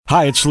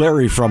Hi, it's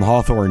Larry from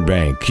Hawthorne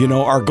Bank. You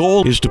know, our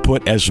goal is to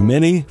put as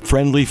many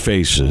friendly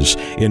faces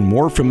in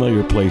more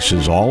familiar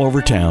places all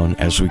over town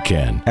as we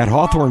can. At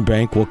Hawthorne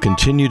Bank, we'll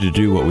continue to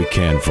do what we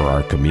can for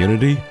our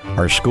community,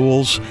 our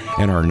schools,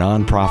 and our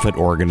nonprofit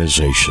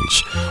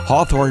organizations.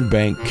 Hawthorne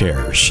Bank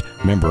Cares.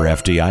 Member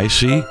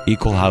FDIC,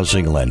 Equal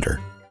Housing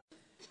Lender.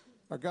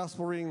 Our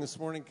gospel reading this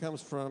morning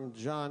comes from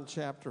John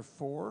chapter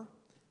 4.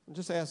 I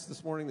just ask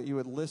this morning that you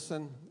would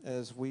listen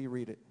as we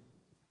read it.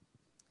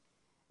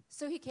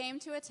 So he came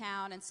to a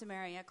town in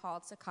Samaria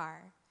called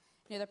Sychar,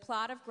 near the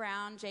plot of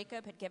ground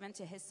Jacob had given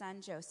to his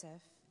son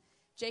Joseph.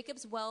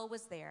 Jacob's well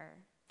was there,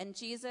 and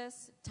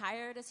Jesus,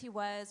 tired as he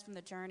was from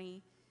the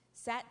journey,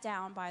 sat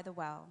down by the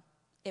well.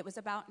 It was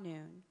about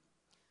noon.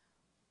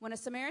 When a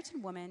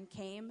Samaritan woman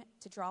came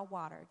to draw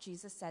water,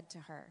 Jesus said to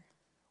her,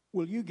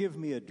 "Will you give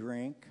me a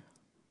drink?"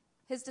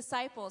 His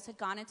disciples had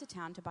gone into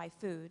town to buy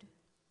food.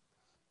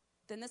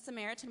 Then the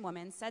Samaritan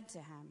woman said to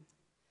him,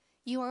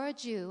 "You are a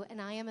Jew, and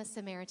I am a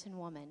Samaritan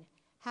woman.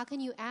 How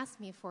can you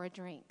ask me for a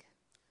drink?"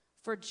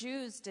 For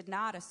Jews did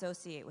not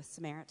associate with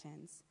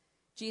Samaritans.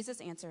 Jesus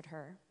answered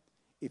her,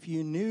 "If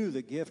you knew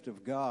the gift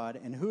of God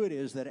and who it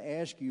is that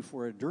asks you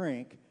for a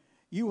drink,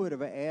 you would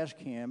have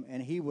asked him,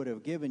 and he would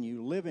have given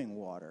you living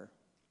water."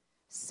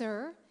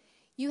 "Sir,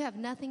 you have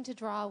nothing to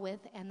draw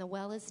with, and the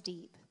well is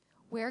deep.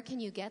 Where can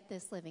you get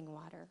this living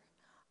water?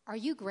 Are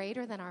you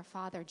greater than our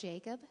father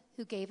Jacob,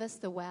 who gave us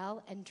the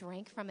well and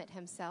drank from it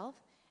himself,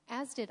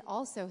 as did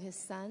also his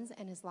sons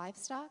and his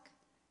livestock?"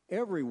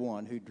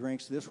 "Everyone who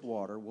drinks this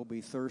water will be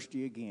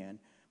thirsty again,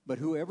 but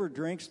whoever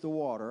drinks the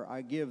water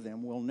I give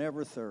them will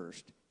never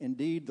thirst.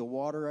 Indeed, the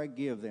water I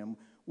give them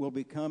will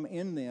become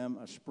in them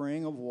a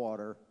spring of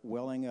water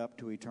welling up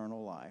to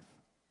eternal life."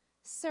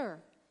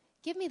 "Sir,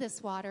 give me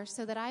this water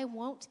so that I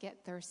won't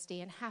get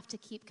thirsty and have to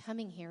keep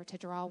coming here to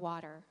draw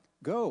water."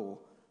 "Go,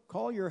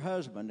 call your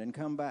husband and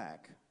come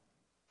back."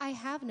 "I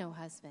have no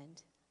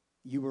husband."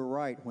 "You were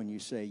right when you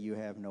say you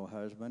have no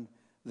husband.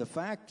 The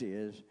fact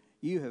is,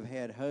 you have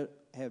had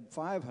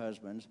 5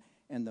 husbands,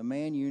 and the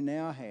man you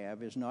now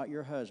have is not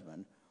your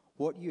husband.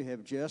 What you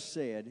have just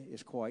said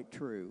is quite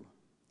true."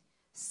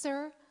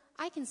 "Sir,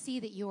 I can see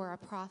that you are a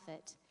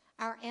prophet.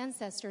 Our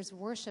ancestors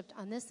worshipped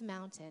on this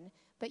mountain,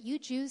 but you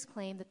Jews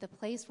claim that the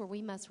place where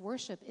we must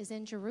worship is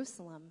in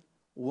Jerusalem."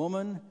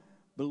 "Woman,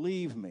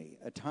 believe me,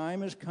 a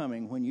time is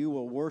coming when you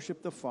will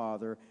worship the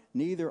Father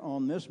neither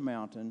on this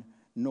mountain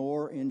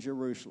nor in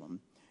Jerusalem.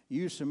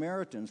 You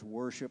Samaritans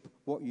worship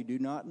what you do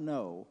not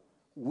know.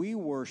 We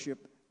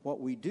worship what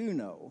we do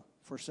know,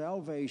 for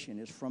salvation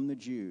is from the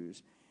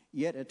Jews.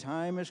 Yet a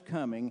time is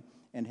coming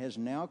and has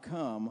now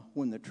come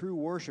when the true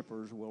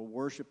worshipers will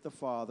worship the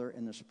Father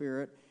in the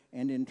Spirit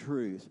and in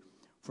truth,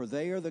 for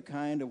they are the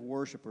kind of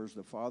worshipers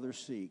the Father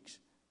seeks.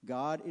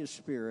 God is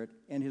Spirit,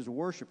 and his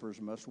worshipers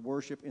must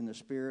worship in the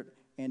Spirit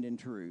and in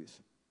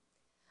truth."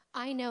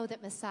 "I know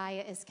that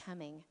Messiah is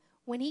coming.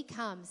 When he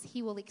comes,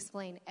 he will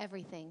explain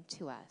everything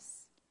to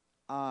us."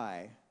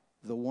 "I,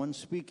 the one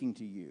speaking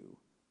to you,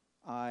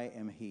 I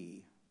am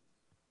he."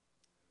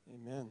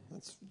 Amen.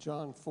 That's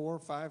John 4,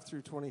 5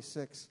 through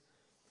 26.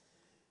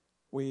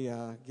 We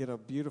get a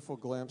beautiful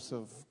glimpse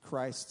of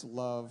Christ's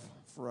love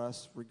for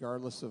us,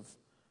 regardless of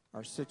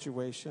our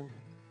situation.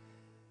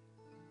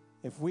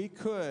 If we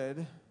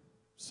could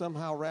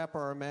somehow wrap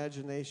our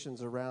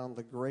imaginations around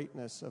the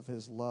greatness of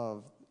his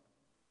love,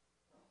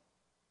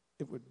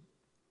 it would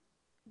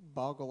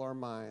boggle our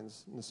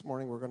minds. And this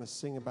morning we're going to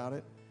sing about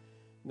it.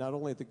 Not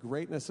only the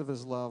greatness of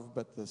his love,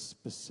 but the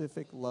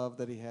specific love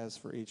that he has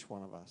for each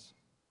one of us.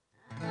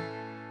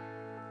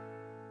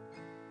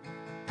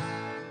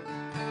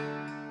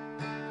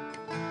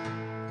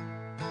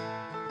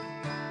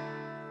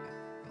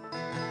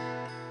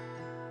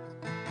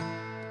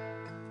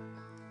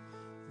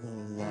 The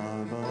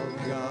love of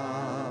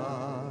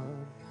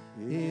God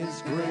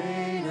is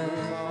greater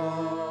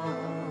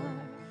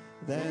far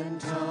than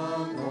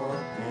tongue or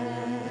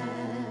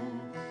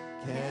pen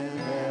can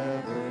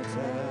ever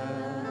tell.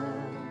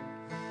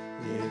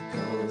 It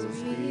goes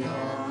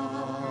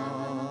beyond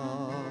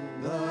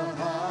the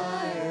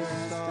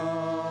highest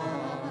star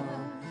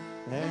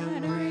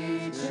and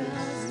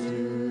reaches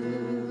to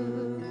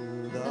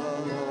the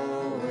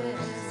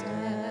lowest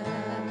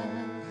hell.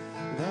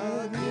 The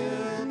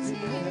guilty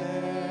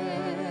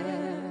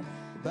pair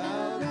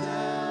bowed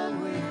down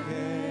with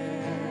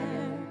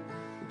care.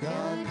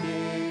 God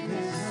gave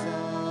his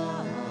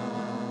Son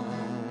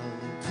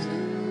to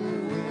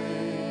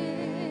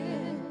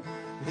win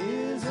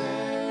his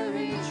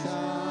very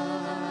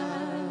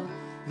child.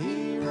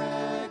 He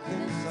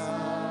reconciled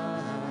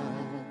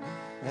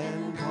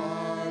and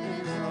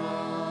parted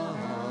from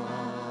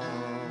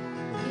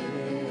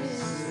his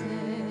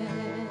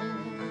sin.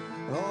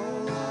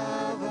 Oh,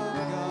 love of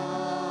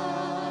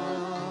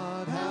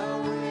God,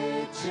 how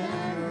rich and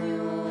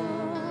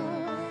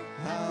pure,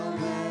 how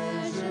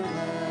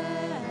measureless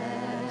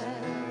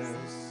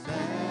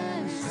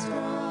and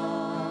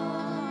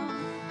strong,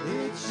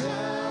 it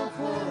shall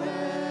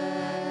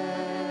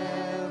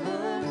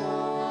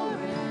forevermore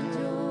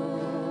endure.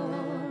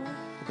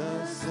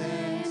 The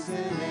saints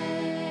and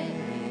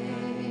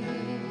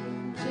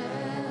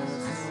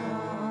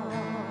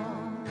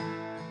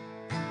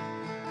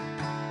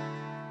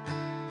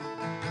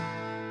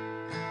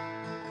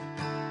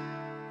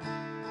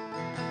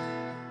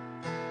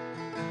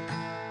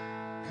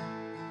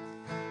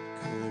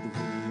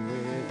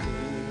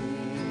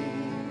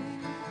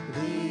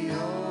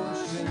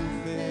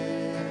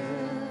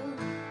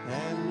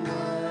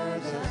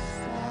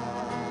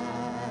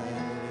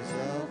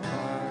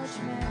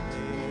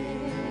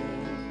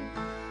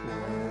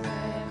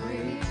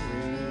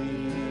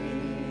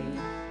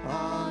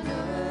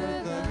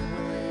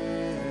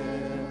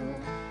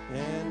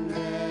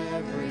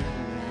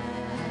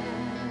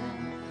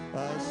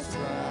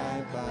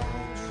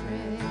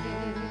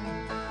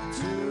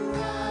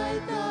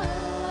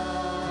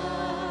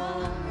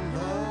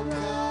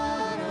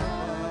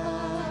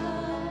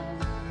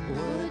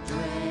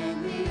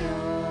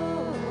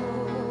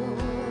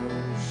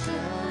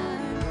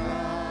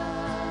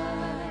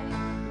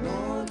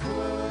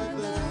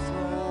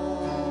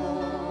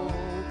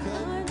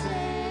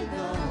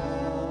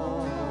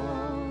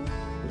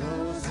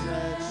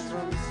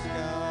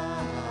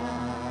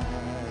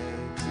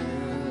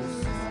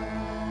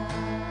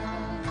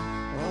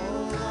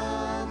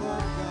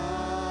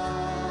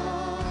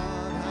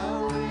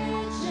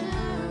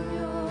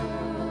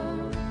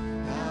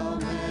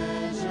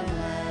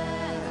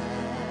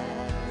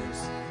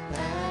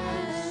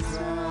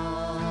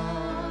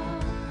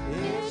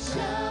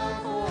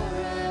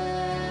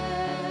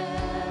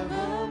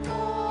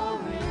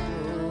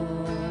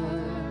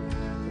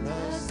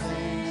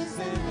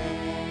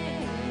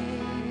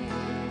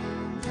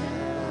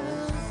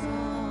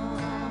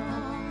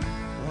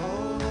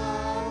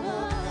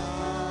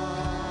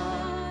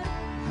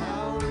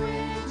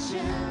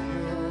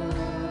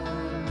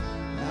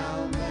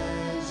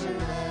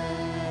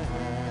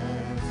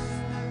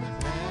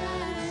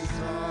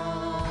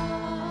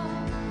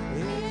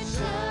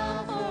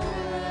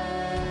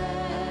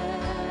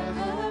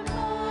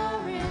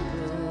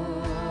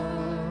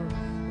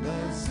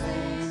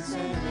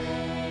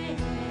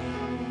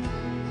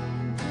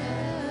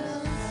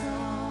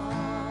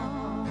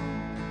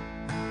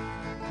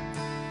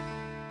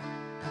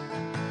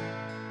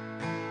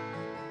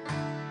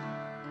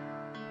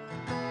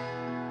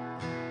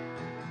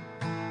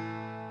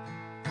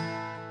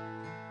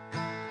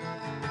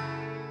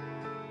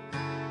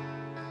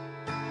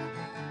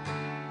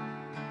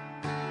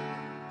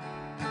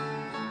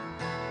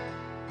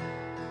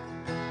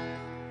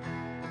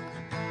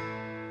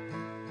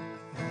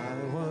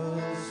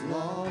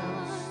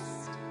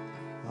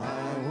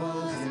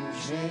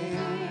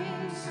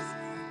chains.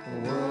 The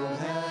world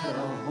had a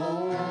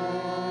hold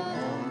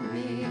on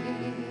me.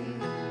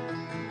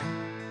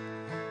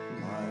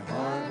 My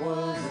heart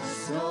was a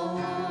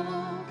stone.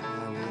 I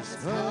was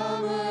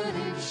covered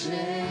in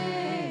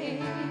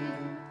shame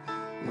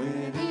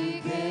when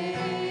he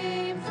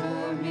came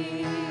for me.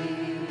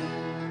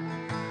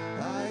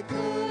 I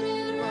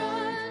couldn't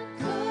run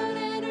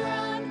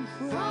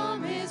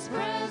from his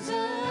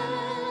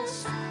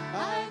presence.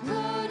 I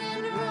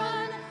couldn't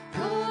run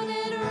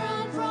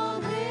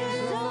from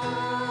his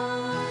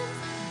arms.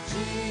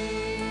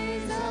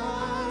 Jesus,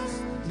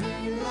 he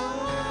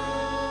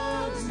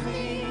loves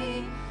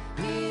me.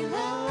 He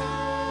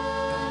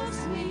loves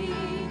me.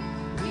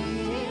 He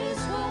is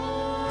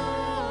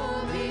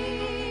for me.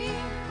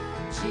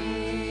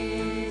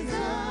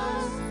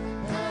 Jesus,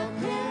 have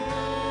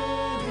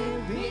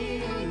carried me.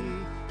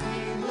 He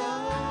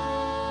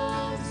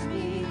loves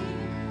me.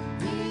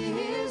 He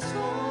is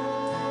for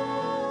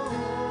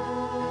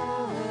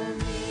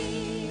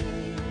me.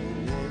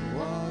 It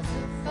was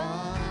a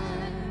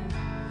fire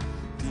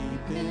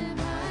deep in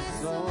my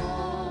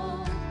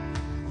soul.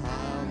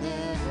 I'll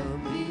never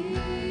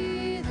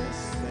be the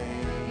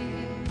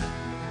same.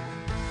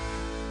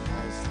 I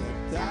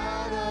stepped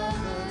out of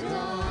the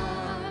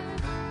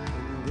dark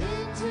and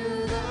into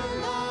the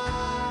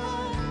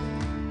light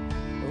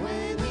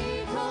when he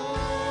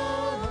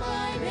called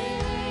my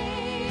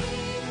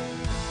name.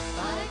 I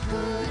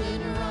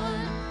couldn't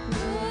run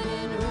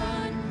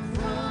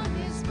from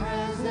his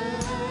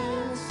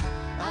presence.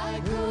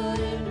 I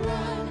couldn't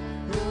run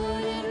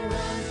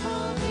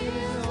from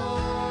his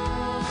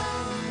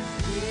arms.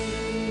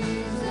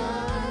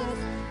 Jesus,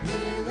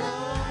 he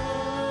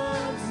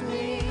loves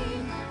me.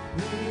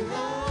 He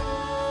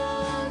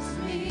loves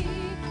me.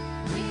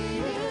 He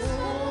is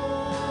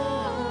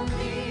for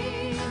me.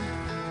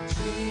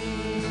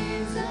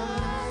 Jesus,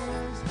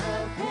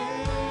 have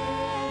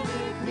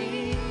carried me.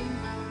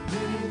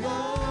 He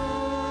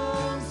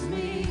loves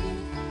me.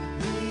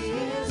 He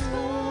is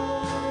for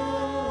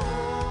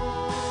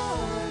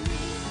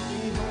me.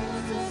 He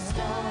holds the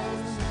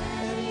stars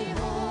and he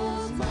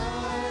holds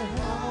my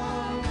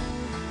heart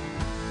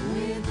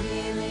with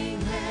healing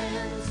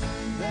hands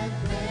that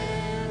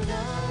bear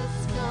the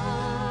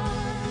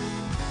scars.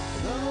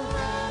 The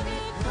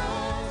rugged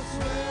cross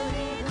where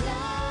he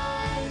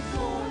died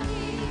for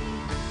me,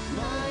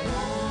 my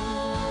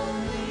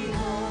only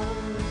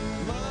hope,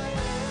 my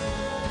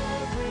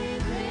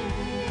everything.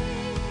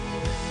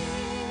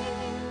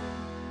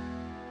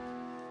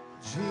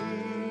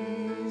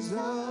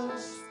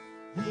 Jesus,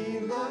 he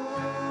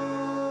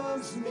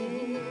loves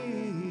me.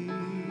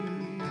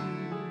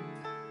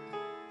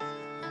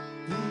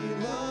 He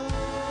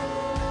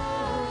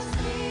loves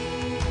me.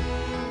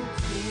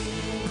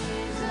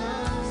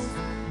 Jesus,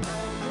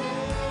 have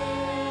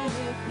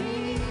carried me.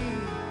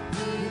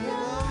 He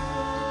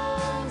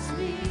loves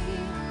me.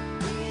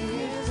 He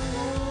is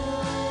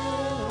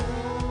for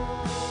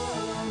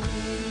me.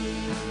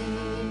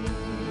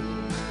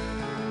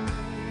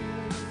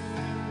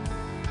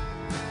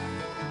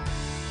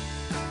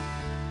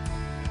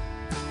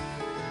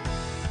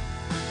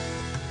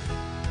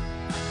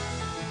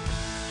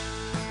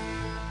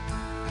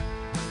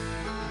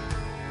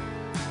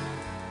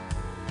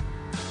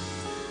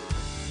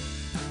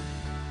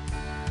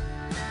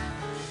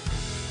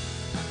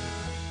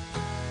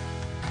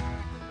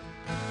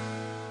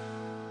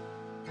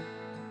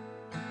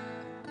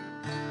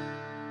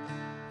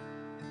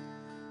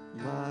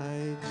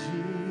 My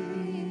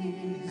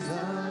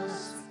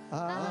Jesus,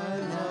 I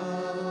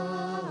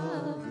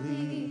love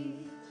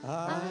thee.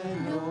 I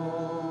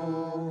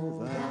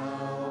know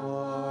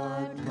thou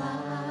art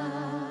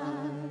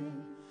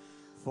mine.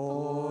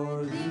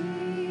 For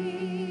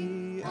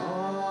thee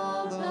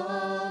all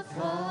the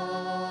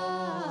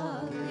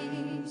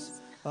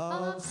follies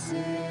of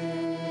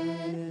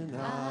sin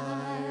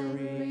I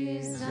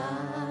resign.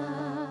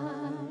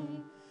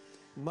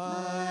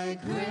 My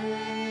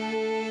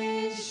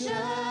gracious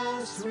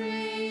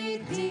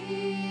Redeemer,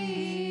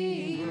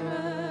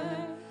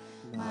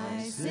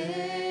 my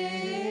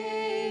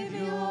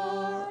Savior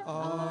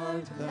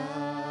art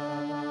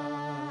thou.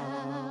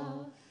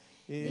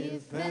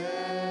 If ever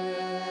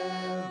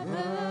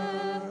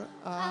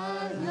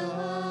I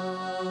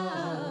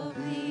love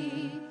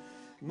thee,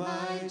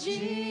 my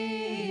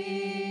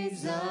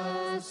Jesus,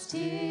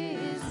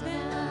 'tis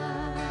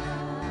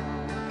now.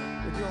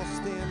 Would you all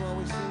stand while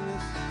we sing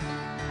this?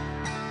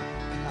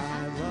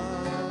 I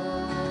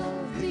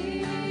love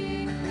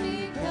thee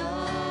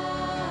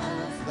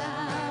because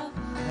thou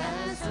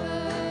hast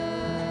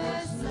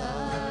first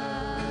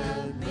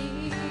loved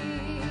me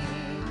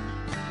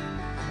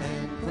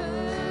and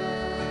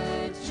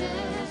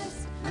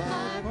purchased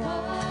my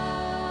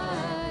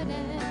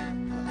pardon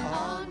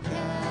on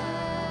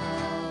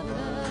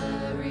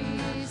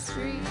Calvary's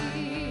tree.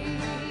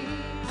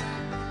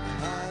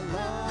 I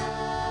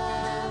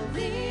love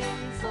thee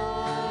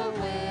for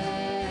when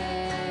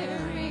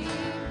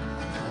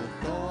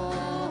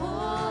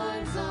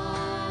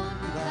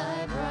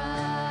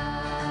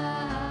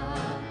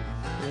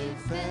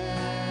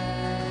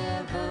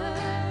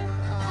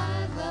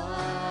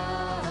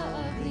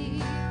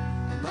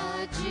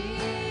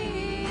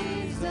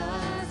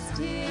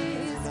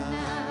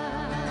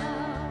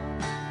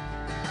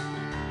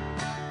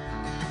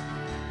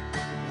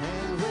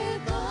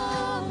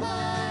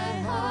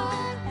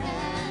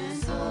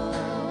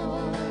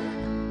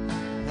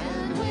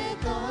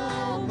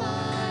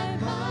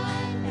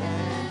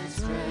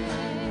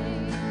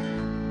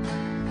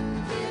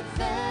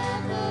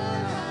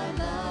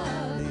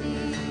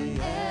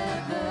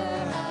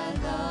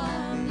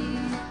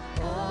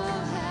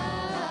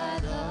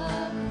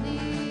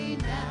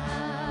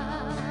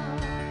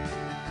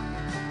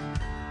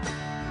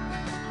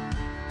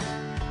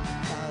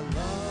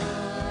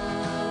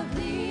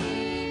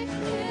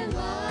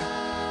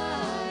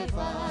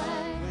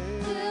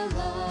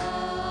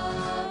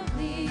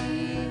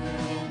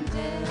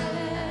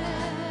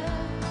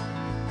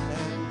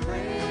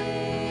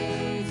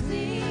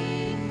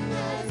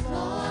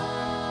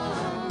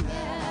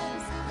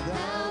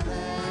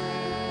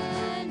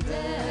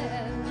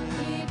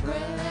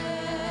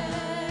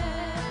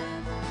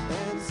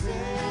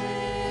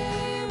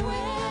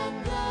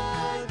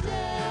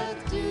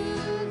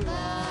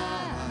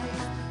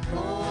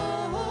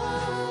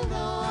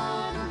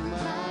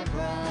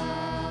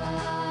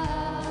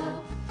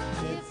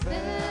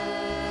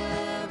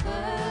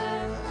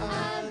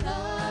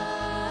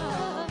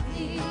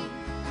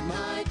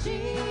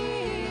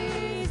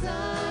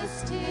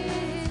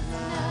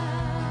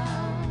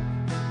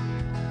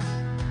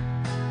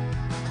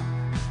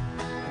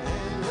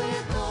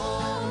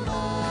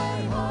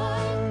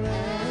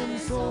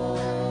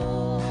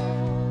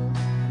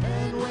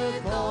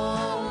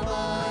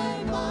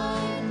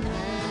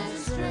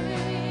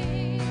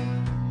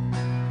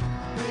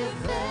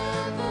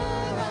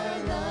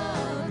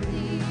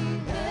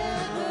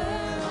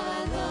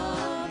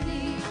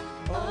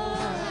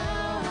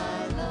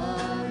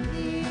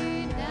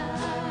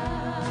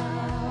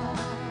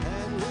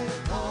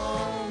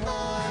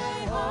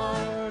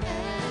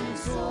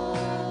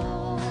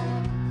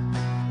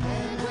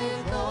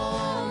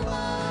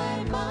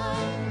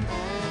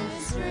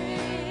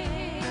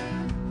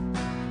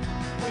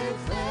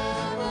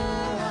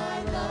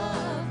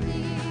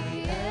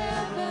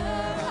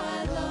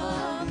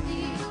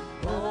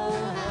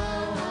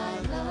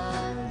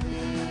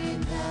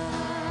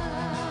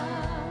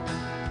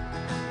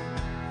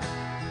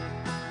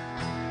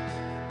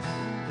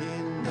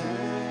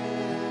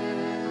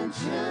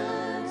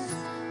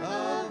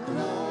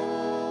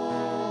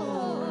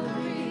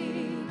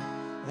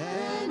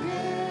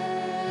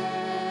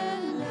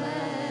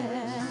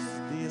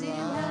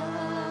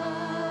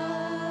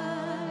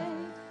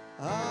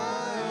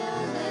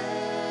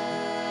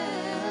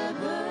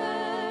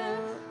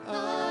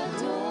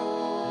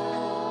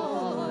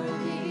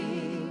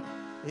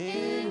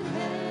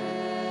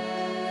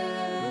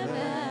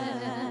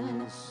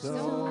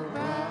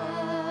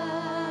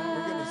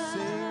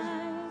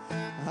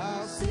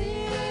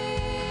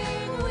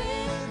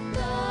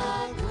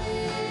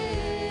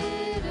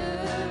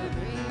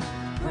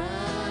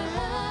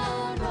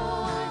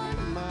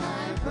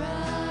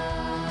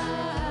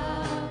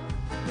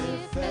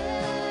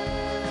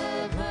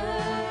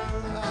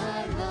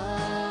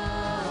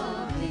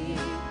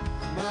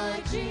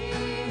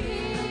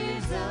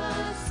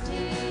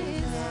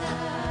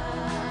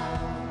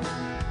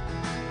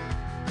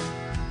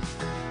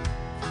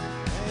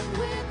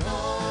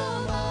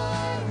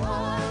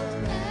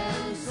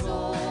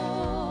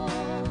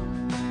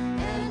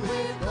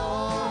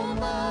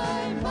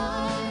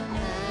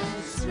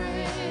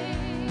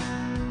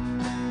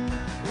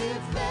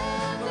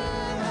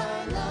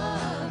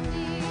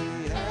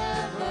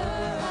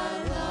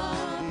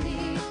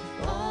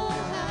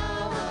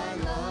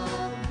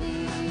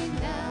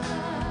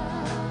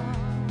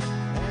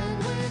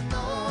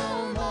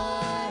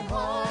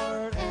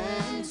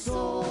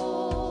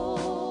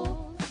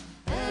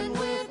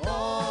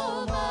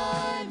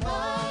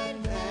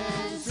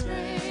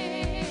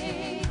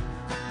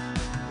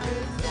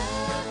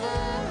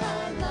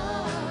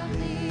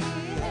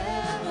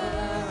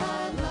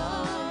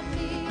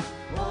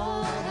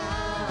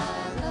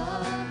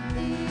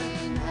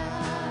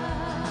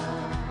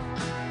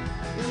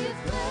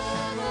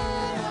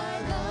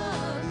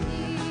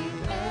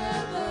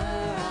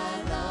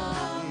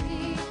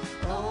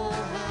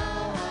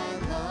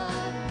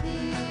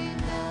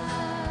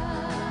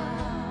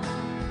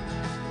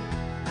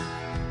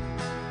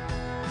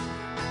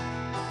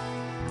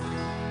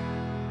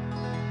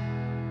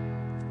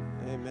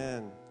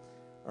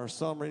Our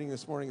psalm reading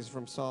this morning is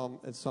from Psalm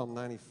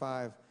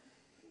 95.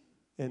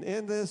 And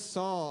in this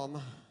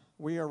psalm,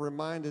 we are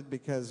reminded,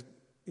 because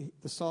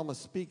the psalmist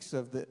speaks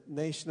of the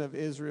nation of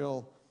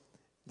Israel.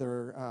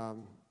 They're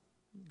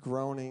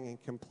groaning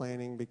and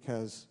complaining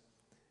because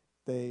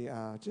they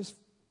just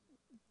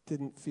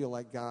didn't feel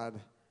like God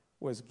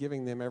was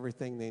giving them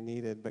everything they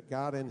needed. But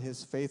God, in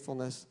his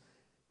faithfulness,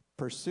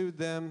 pursued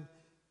them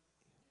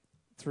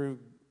through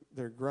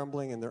their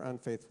grumbling and their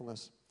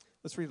unfaithfulness.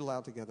 Let's read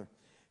aloud together.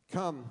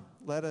 Come,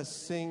 let us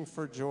sing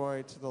for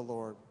joy to the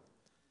Lord.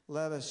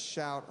 Let us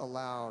shout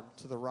aloud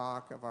to the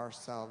rock of our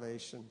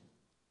salvation.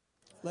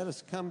 Let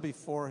us come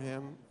before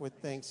him with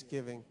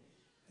thanksgiving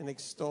and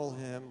extol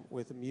him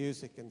with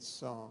music and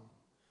song.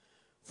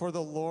 For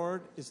the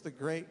Lord is the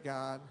great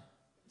God,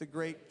 the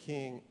great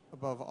King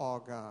above all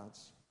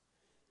gods.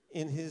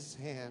 In his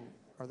hand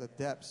are the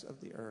depths of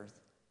the earth,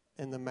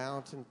 and the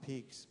mountain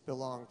peaks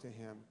belong to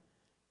him.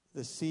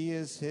 The sea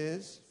is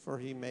his, for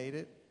he made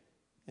it,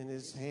 and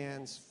his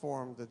hands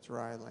formed the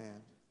dry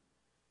land.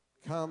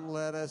 Come,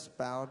 let us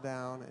bow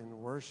down and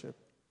worship.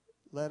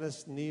 Let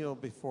us kneel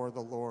before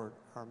the Lord,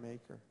 our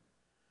Maker.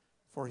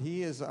 For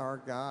he is our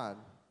God,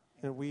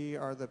 and we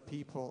are the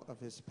people of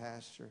his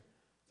pasture,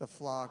 the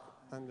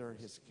flock under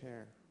his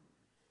care.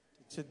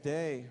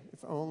 Today,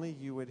 if only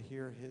you would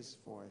hear his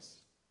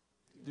voice.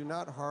 Do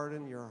not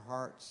harden your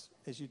hearts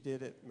as you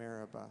did at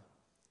Meribah,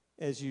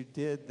 as you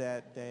did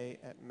that day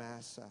at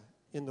Massah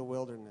in the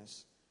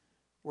wilderness,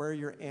 where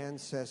your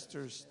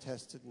ancestors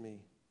tested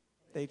me.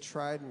 They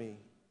tried me,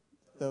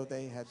 though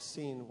they had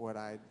seen what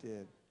I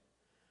did.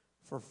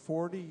 For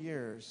 40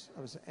 years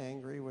I was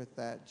angry with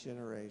that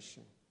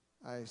generation.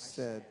 I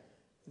said,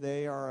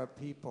 they are a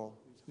people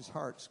whose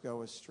hearts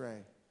go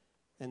astray,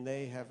 and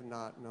they have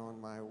not known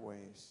my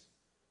ways.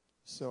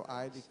 So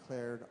I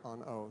declared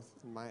on oath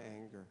in my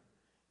anger,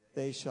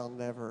 they shall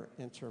never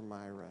enter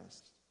my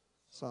rest.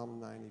 Psalm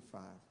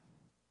 95.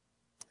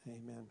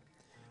 Amen.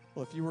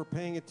 Well, if you were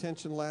paying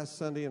attention last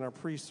Sunday in our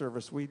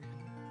pre-service, we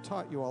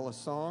taught you all a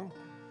song.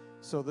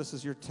 So this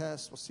is your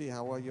test. We'll see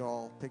how well you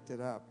all picked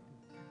it up.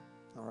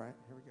 All right,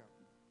 here we go.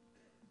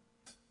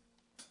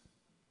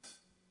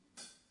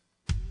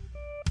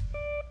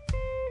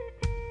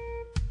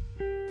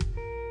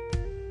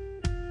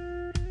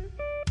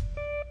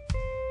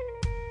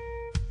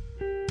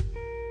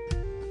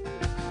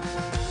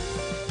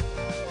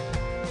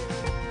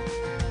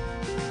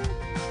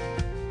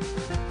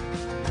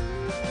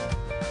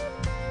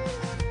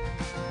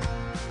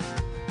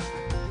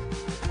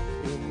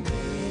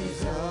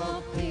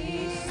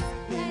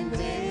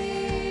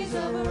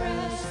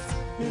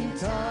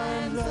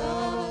 Times of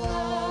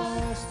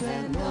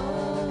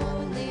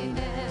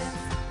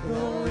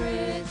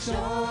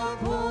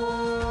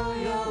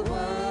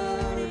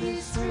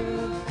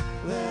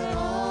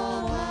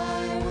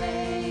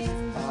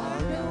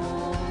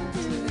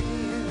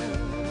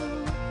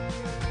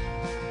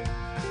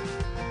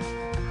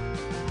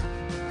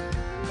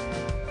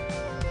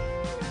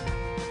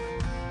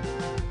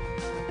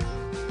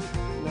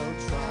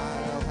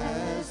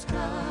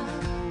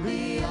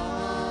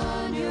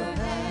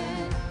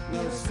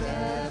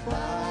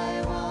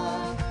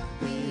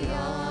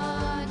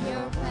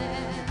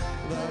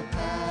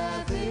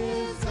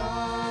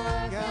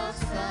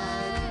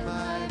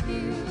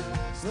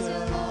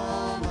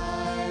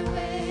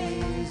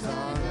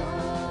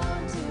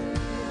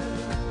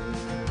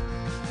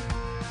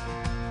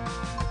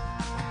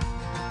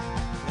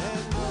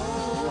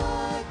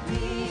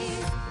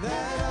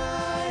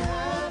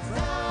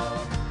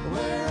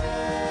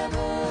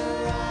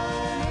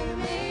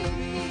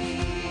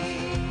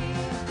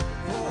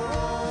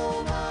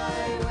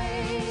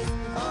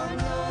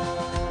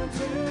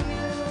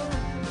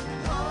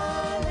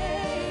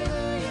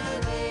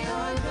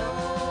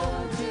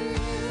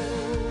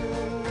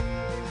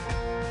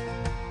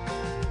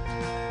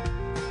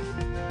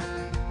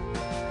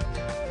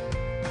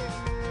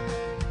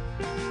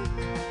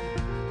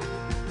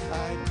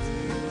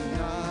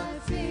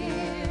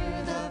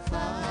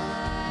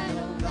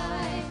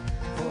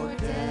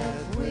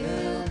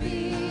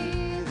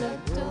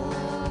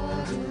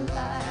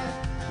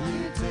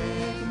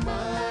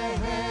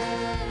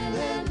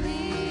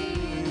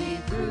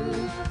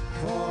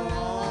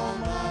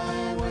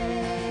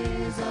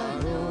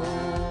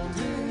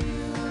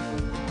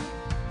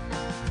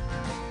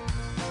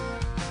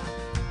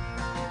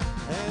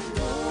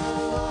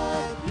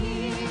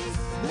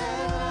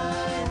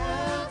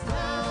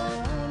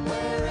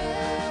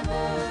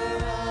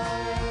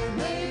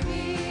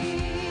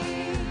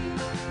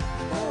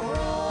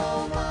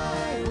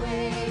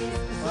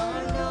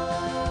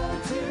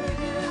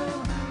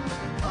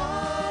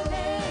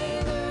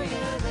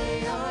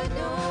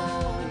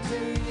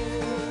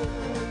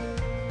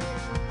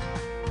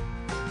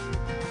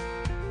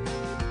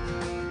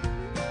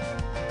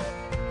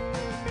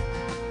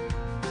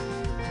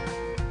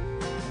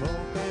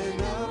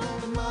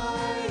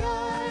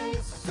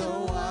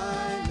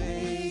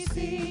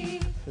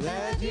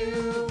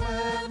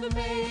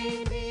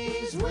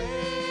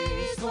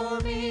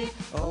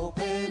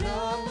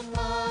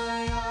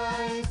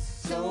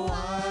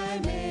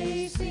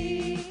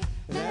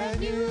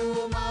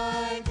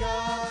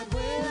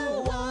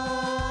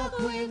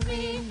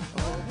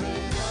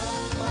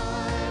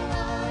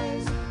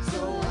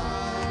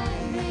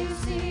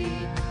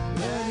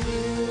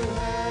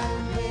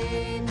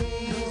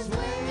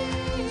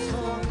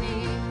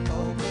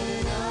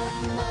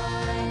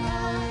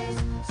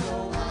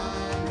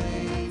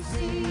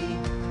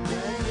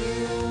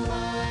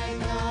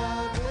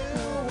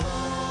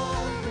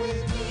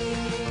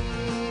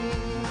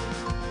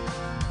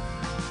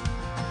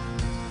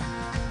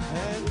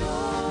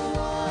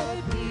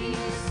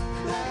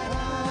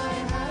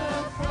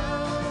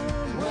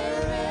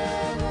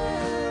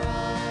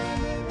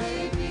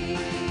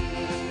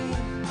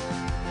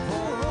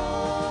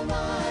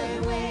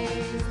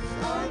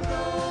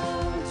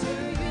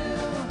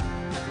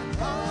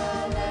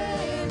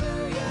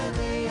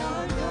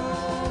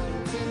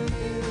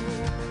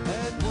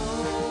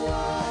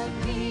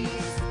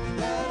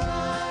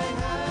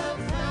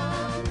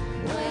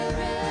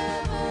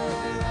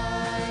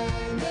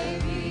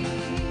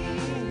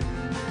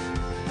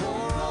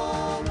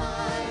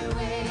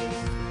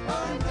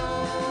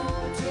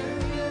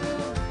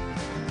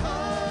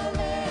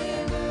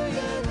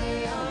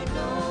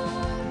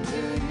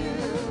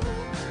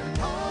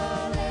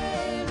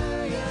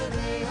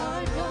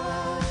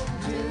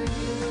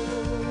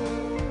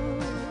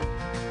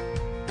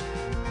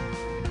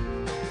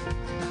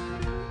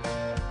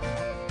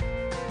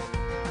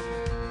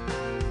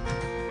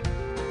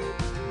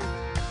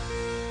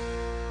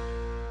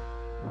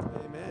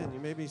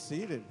may be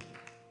seated.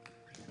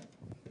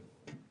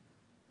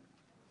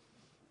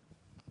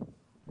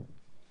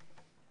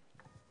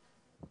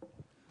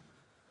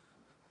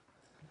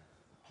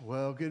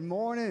 Well, good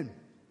morning.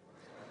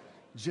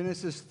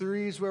 Genesis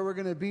 3 is where we're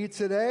going to be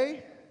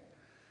today.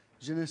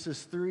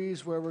 Genesis 3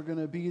 is where we're going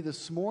to be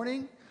this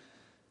morning.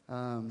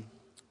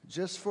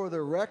 Just for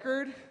the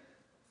record,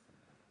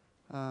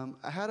 I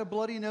had a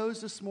bloody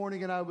nose this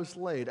morning and I was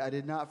late. I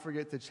did not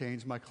forget to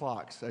change my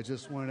clocks. I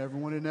just wanted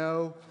everyone to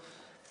know.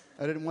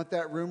 I didn't want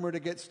that rumor to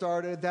get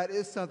started. That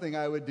is something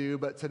I would do,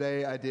 but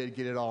today I did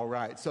get it all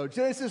right. So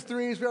Genesis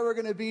 3 is where we're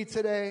going to be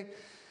today.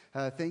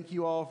 Thank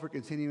you all for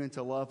continuing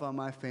to love on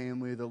my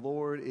family. The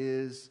Lord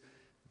is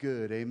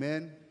good.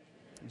 Amen.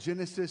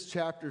 Genesis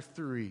chapter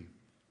 3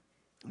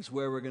 is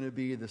where we're going to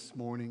be this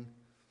morning.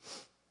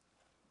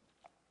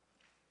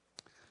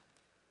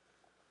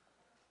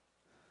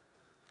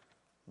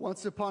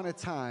 Once upon a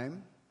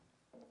time,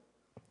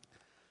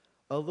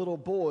 a little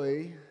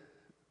boy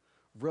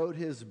rode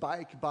his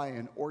bike by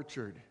an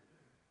orchard.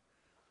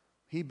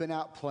 He'd been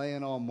out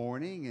playing all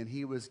morning and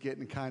he was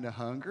getting kind of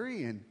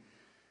hungry, and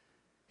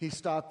he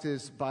stopped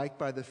his bike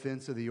by the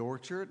fence of the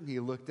orchard and he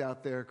looked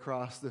out there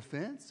across the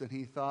fence and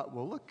he thought,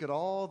 well, look at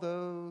all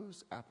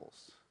those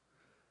apples.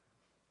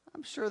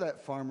 I'm sure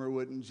that farmer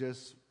wouldn't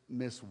just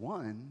miss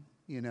one,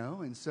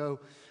 and so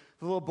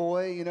the little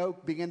boy,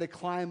 began to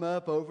climb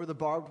up over the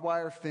barbed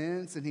wire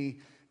fence, and he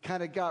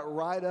kind of got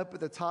right up at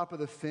the top of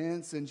the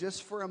fence, and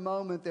just for a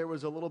moment there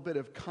was a little bit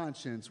of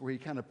conscience where he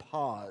kind of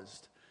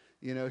paused.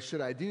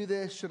 Should I do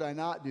this? Should I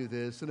not do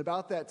this? And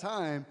about that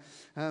time,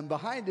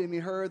 behind him, he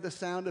heard the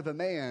sound of a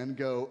man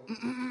go,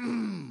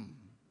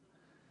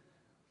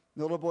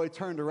 The little boy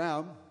turned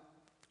around,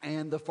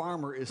 and the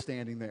farmer is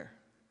standing there.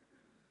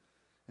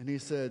 And he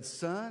said,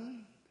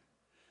 son,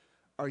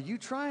 are you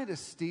trying to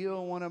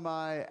steal one of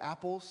my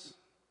apples?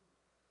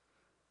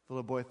 The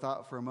little boy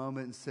thought for a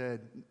moment and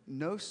said,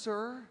 no,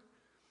 sir,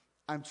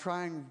 I'm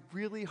trying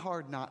really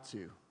hard not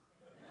to.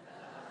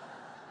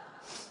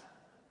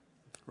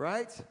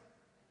 Right?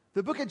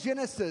 The book of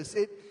Genesis,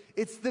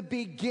 it's the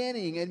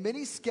beginning, and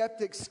many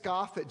skeptics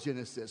scoff at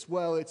Genesis.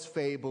 Well, it's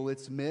fable,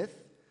 it's myth.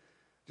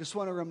 Just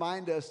want to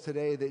remind us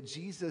today that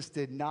Jesus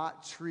did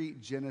not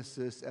treat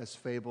Genesis as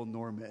fable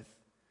nor myth.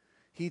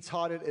 He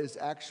taught it as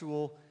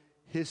actual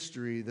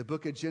history. The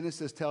book of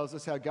Genesis tells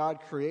us how God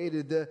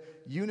created the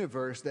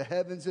universe, the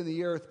heavens and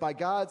the earth. By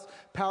God's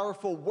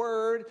powerful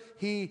word,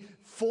 he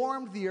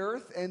formed the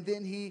earth and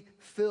then he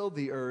filled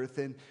the earth.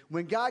 And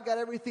when God got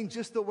everything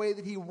just the way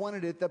that he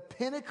wanted it, the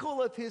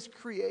pinnacle of his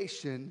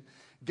creation,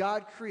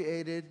 God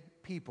created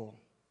people.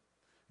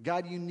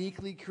 God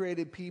uniquely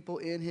created people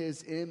in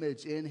his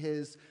image, in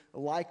his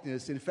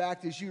likeness. In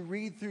fact, as you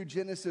read through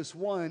Genesis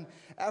 1,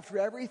 after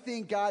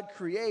everything God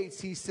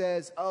creates, he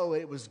says, oh,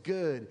 it was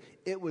good,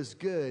 it was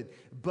good.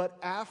 But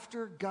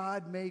after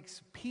God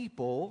makes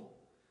people,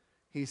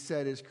 he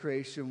said his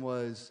creation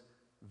was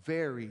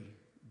very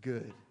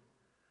good.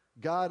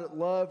 God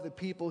loved the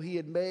people he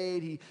had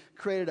made. He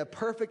created a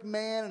perfect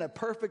man and a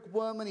perfect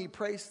woman. He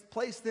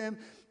placed them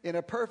in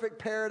a perfect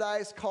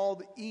paradise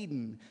called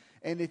Eden.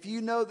 And if you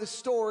know the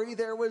story,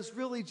 there was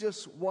really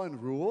just one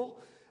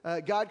rule.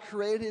 God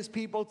created his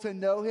people to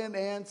know him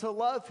and to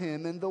love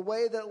him. And the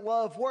way that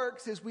love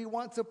works is we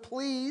want to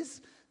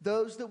please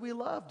those that we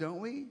love,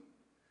 don't we?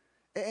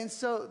 And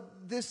so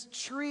this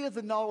tree of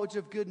the knowledge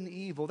of good and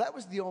evil, that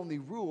was the only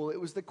rule. It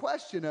was the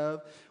question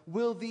of,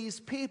 will these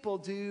people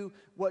do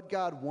what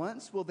God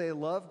wants? Will they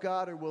love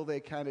God, or will they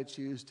kind of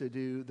choose to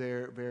do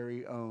their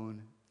very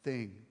own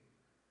thing?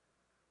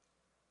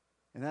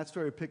 And that's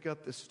where we pick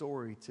up the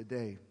story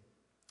today.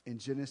 In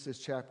Genesis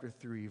chapter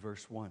 3,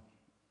 verse 1.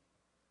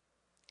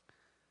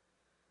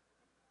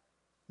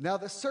 Now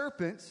the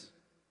serpent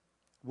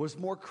was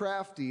more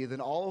crafty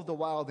than all of the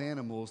wild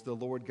animals the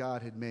Lord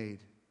God had made.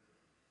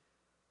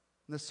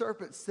 And the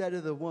serpent said to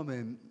the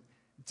woman,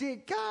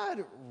 did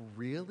God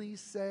really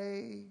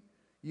say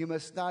you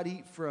must not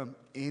eat from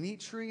any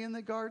tree in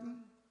the garden?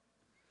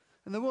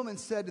 And the woman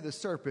said to the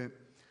serpent,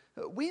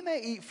 we may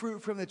eat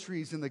fruit from the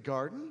trees in the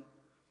garden,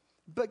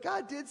 but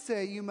God did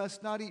say you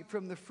must not eat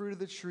from the fruit of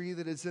the tree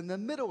that is in the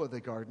middle of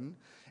the garden,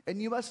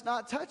 and you must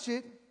not touch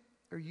it,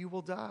 or you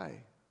will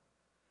die.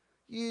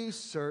 You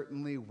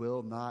certainly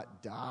will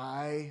not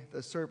die,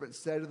 the serpent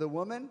said to the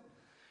woman.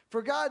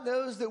 For God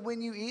knows that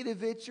when you eat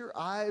of it, your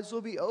eyes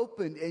will be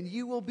opened, and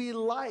you will be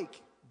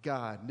like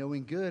God,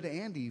 knowing good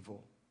and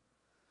evil.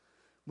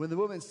 When the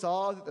woman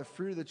saw that the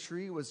fruit of the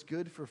tree was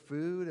good for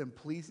food and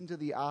pleasing to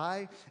the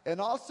eye,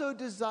 and also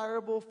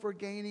desirable for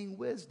gaining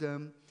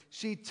wisdom,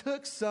 she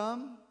took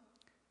some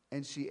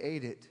and she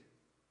ate it.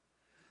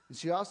 And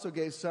she also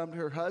gave some to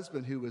her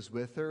husband who was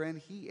with her, and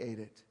he ate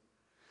it.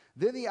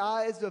 Then the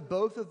eyes of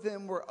both of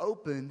them were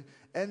opened,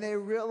 and they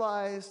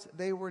realized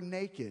they were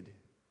naked.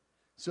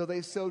 So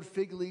they sewed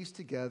fig leaves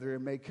together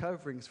and made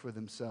coverings for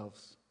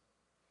themselves.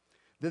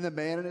 Then the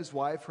man and his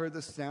wife heard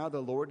the sound of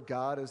the Lord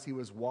God as he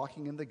was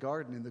walking in the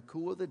garden in the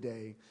cool of the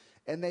day,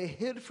 and they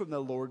hid from the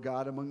Lord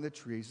God among the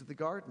trees of the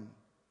garden.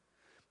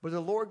 But the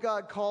Lord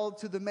God called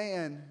to the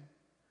man,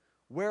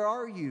 Where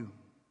are you?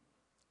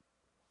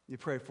 You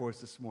pray for us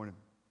this morning.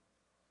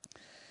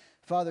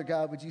 Father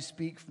God, would you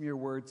speak from your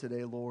word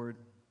today, Lord?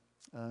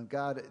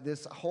 God,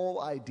 this whole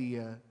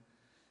idea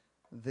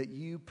that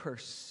you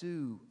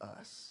pursue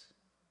us.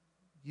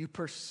 You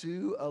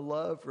pursue a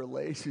love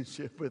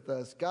relationship with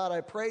us. God, I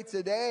pray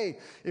today,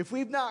 if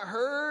we've not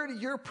heard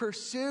your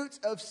pursuit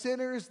of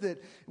sinners,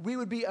 that we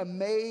would be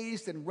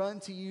amazed and run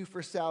to you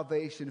for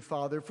salvation,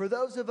 Father. For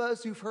those of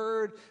us who've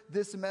heard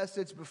this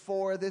message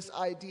before, this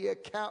idea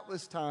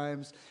countless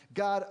times,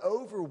 God,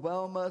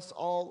 overwhelm us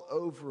all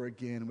over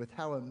again with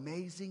how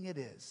amazing it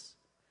is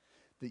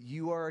that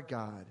you are a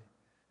God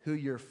who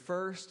your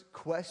first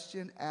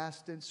question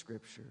asked in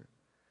Scripture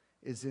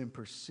is in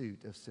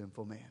pursuit of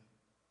sinful man.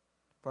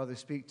 Father,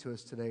 speak to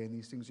us today, and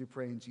these things we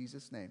pray in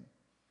Jesus' name.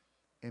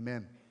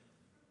 Amen.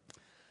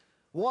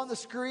 Well, on the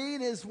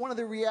screen is one of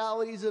the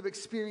realities of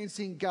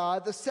experiencing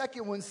God. The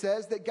second one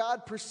says that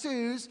God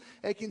pursues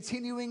a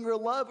continuing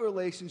love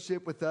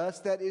relationship with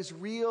us that is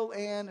real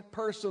and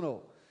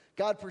personal.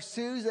 God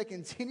pursues a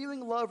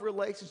continuing love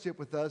relationship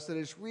with us that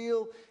is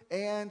real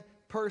and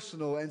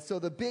personal. And so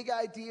the big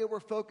idea we're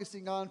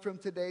focusing on from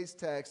today's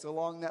text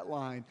along that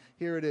line,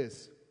 here it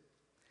is.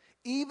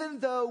 Even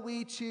though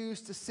we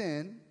choose to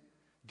sin,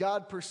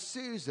 God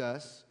pursues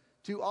us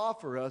to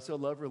offer us a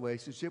love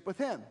relationship with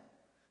him.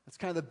 That's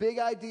kind of the big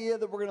idea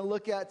that we're going to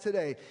look at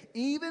today.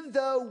 Even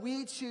though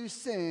we choose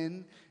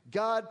sin,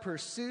 God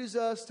pursues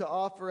us to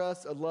offer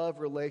us a love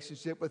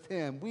relationship with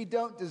him. We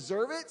don't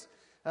deserve it.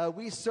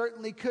 We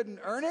certainly couldn't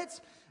earn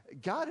it.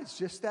 God is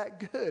just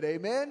that good.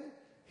 Amen?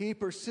 He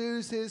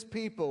pursues his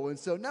people. And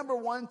so number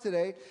one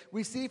today,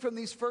 we see from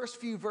these first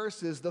few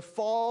verses the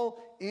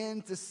fall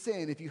into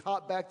sin. If you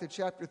hop back to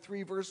chapter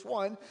 3, verse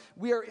 1,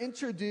 we are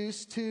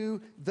introduced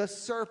to the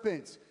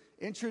serpent.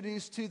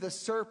 Introduced to the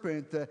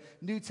serpent. The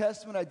New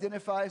Testament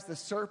identifies the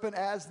serpent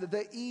as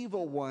the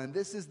evil one.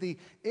 This is the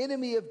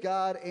enemy of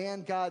God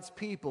and God's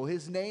people.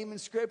 His name in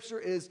Scripture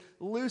is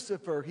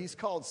Lucifer. He's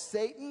called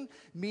Satan,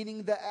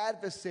 meaning the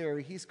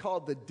adversary. He's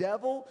called the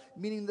devil,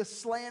 meaning the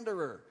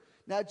slanderer.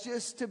 Now,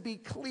 just to be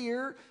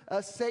clear,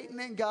 Satan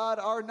and God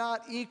are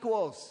not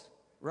equals,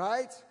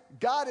 right?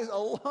 God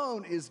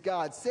alone is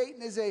God.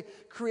 Satan is a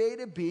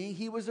created being.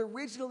 He was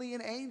originally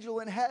an angel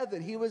in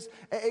heaven. He was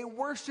a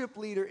worship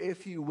leader,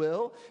 if you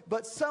will.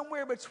 But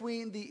somewhere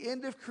between the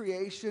end of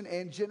creation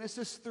and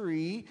Genesis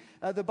 3,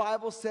 the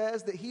Bible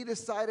says that he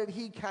decided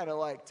he'd kind of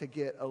like to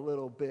get a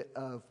little bit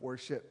of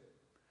worship.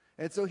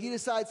 And so he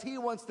decides he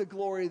wants the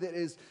glory that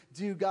is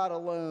due God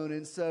alone.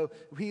 And so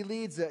he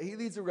leads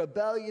a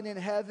rebellion in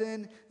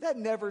heaven. That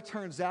never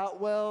turns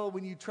out well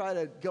when you try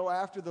to go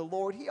after the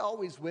Lord. He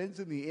always wins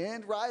in the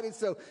end, right? And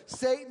so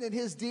Satan and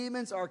his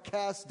demons are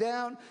cast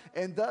down,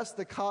 and thus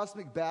the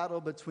cosmic battle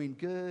between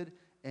good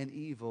and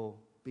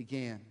evil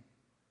began.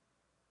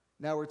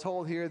 Now we're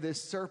told here this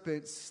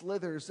serpent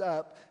slithers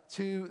up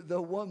to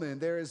the woman.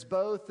 There is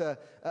both a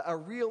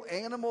real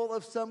animal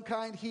of some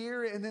kind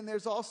here, and then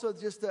there's also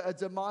just a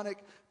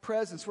demonic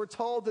presence. We're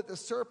told that the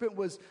serpent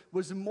was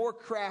more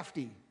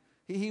crafty.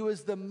 He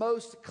was the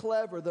most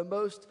clever, the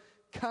most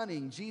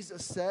cunning.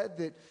 Jesus said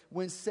that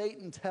when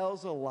Satan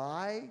tells a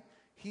lie,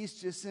 he's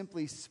just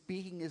simply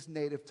speaking his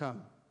native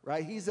tongue.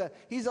 Right? He's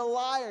a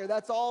liar.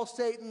 That's all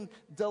Satan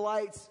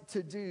delights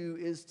to do,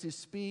 is to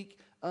speak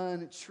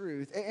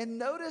untruth. And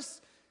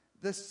notice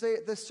the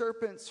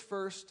serpent's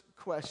first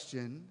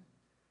question.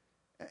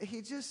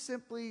 He just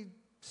simply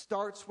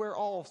starts where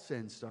all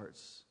sin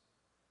starts.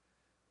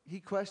 He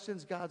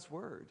questions God's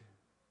word.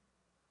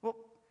 Well,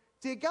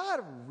 did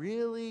God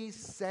really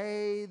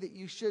say that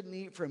you shouldn't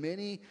eat from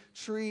any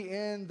tree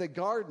in the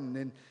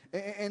garden?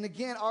 And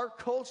again, our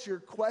culture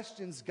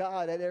questions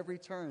God at every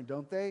turn,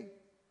 don't they?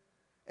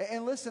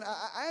 And listen,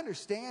 I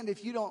understand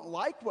if you don't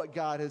like what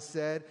God has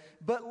said,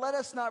 but let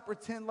us not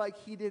pretend like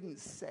he didn't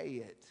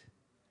say it.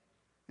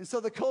 And so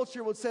the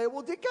culture would say,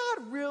 well, did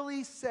God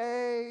really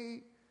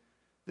say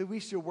that we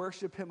should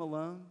worship him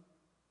alone?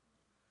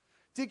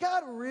 Did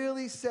God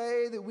really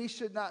say that we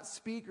should not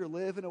speak or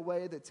live in a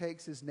way that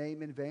takes his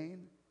name in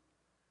vain?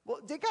 Well,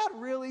 did God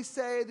really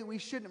say that we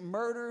shouldn't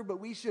murder,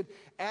 but we should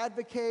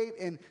advocate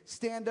and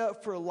stand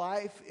up for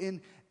life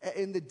in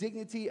the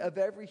dignity of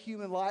every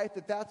human life,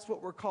 that that's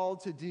what we're called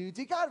to do?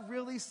 Did God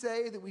really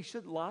say that we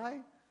shouldn't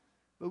lie,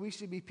 but we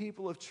should be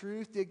people of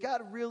truth? Did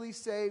God really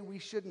say we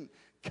shouldn't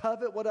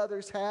covet what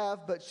others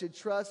have, but should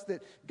trust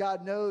that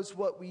God knows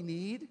what we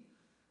need?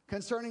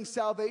 Concerning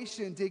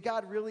salvation, did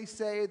God really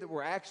say that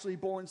we're actually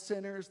born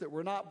sinners, that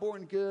we're not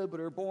born good,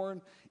 but are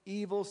born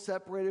evil,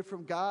 separated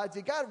from God?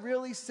 Did God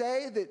really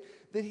say that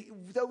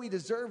though we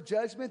deserve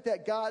judgment,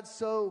 that God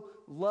so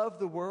loved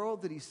the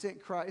world that he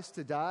sent Christ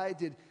to die?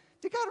 Did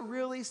God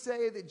really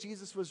say that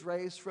Jesus was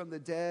raised from the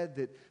dead,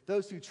 that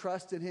those who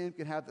trust in him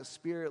can have the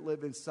Spirit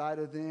live inside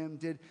of them?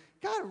 Did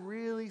God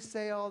really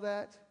say all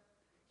that?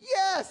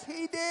 Yes,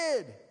 he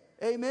did.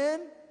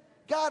 Amen?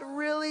 God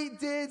really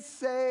did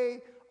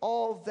say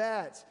all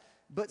that.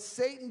 But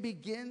Satan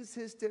begins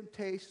his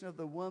temptation of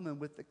the woman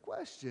with the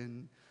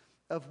question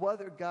of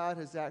whether God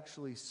has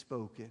actually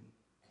spoken.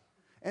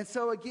 And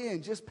so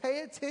again, just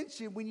pay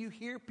attention when you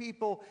hear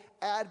people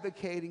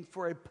advocating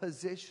for a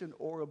position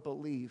or a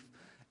belief.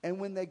 And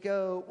when they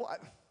go, well,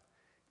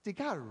 did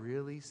God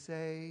really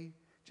say?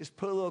 Just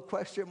put a little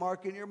question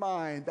mark in your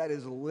mind. That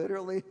is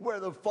literally where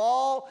the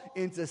fall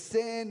into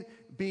sin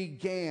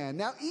began.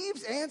 Now,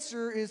 Eve's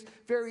answer is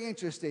very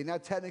interesting. Now,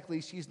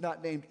 technically, she's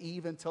not named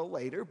Eve until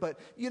later, but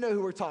you know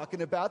who we're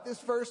talking about. This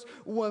first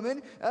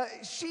woman,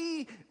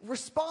 she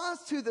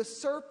responds to the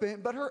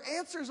serpent, but her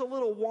answer is a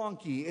little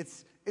wonky.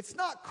 It's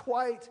not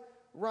quite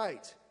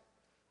right.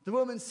 The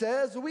woman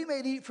says, well, we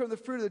may eat from the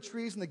fruit of the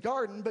trees in the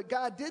garden, but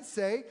God did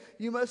say,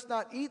 you must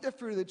not eat the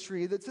fruit of the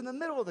tree that's in the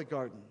middle of the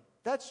garden.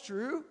 That's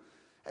true.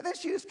 And then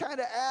she just kind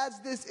of adds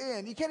this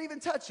in. You can't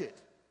even touch it,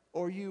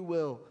 or you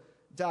will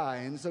die.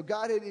 And so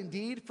God had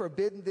indeed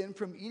forbidden them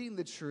from eating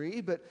the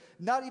tree, but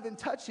not even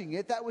touching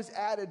it. That was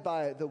added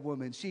by the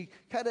woman. She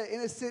kind of,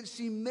 in a sense,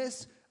 she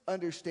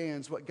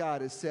misunderstands what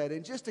God has said.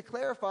 And just to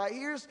clarify,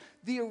 here's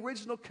the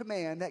original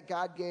command that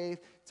God gave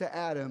to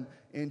Adam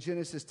in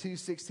Genesis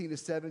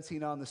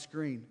 2:16-17 on the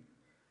screen.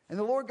 And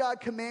the Lord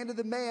God commanded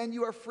the man,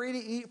 you are free to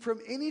eat from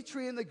any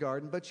tree in the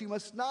garden, but you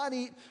must not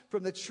eat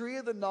from the tree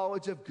of the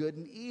knowledge of good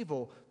and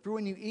evil. For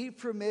when you eat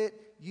from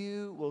it,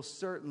 you will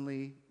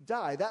certainly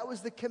die. That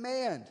was the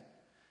command.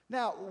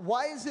 Now,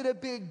 why is it a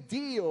big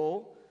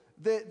deal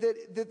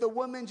that the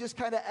woman just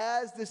kind of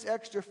adds this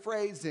extra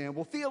phrase in?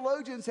 Well,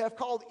 theologians have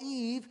called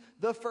Eve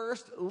the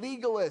first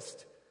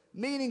legalist,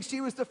 meaning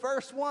she was the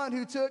first one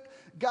who took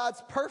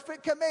God's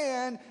perfect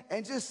command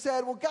and just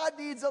said, well, God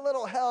needs a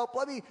little help.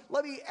 Let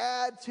me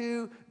add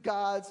to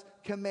God's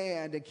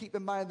command. And keep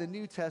in mind, the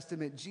New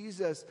Testament,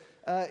 Jesus,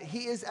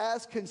 he is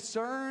as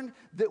concerned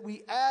that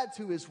we add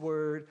to his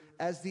word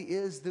as he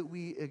is that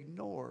we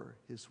ignore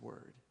his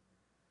word.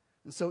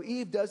 And so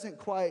Eve doesn't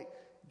quite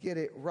get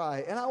it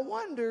right. And I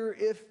wonder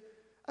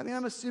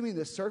I'm assuming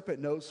the serpent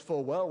knows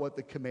full well what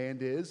the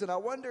command is. And I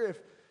wonder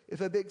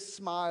if a big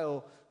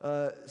smile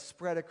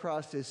spread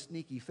across his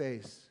sneaky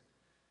face,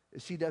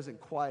 if she doesn't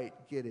quite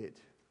get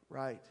it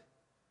right.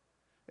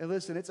 And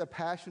listen, it's a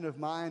passion of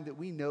mine that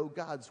we know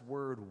God's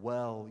word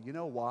well. You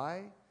know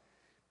why?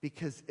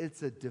 Because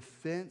it's a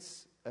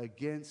defense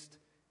against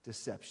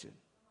deception.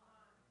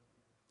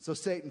 So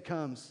Satan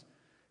comes.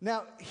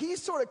 Now, he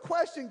sort of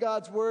questioned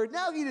God's word.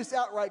 Now he just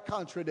outright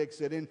contradicts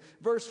it. In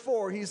verse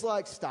 4, he's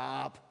like,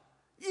 stop.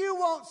 You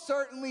won't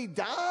certainly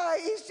die.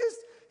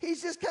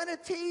 He's just kind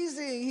of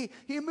teasing.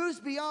 He moves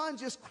beyond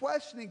just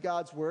questioning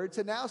God's word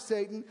to now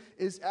Satan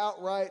is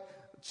outright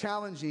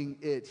challenging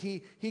it.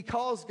 He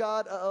calls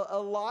God a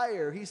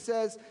liar. He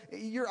says,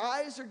 your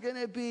eyes are going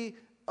to be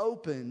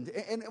opened.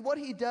 And what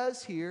he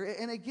does here,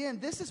 and again,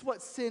 this is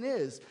what sin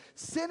is.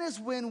 Sin is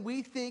when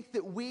we think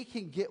that we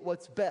can get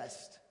what's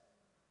best.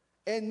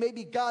 And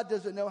maybe God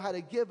doesn't know how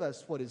to give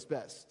us what is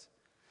best.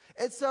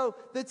 And so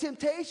the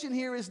temptation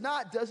here is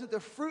not, doesn't the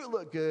fruit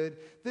look good?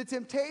 The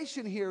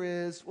temptation here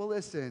is, well,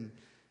 listen,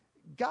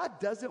 God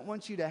doesn't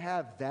want you to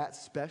have that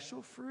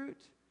special fruit.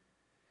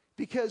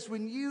 Because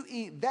when you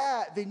eat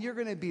that, then you're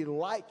going to be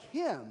like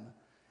him.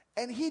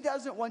 And he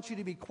doesn't want you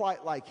to be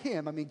quite like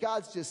him. I mean,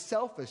 God's just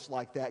selfish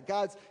like that.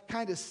 God's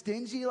kind of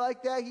stingy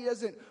like that. He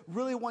doesn't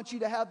really want you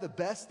to have the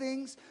best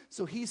things.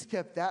 So he's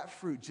kept that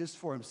fruit just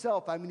for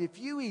himself. I mean, if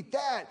you eat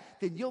that,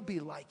 then you'll be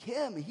like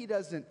him. He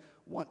doesn't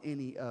want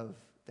any of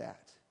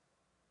that.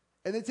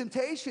 And the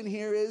temptation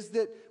here is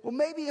that, well,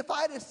 maybe if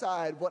I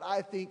decide what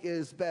I think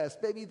is best,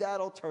 maybe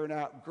that'll turn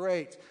out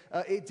great.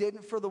 It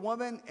didn't for the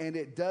woman, and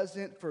it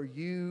doesn't for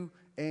you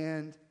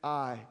and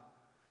I.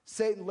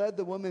 Satan led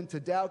the woman to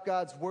doubt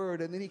God's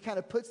word, and then he kind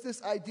of puts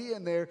this idea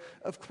in there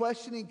of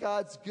questioning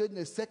God's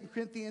goodness. 2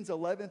 Corinthians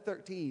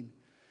 11:13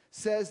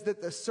 says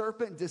that the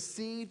serpent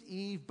deceived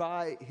Eve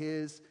by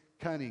his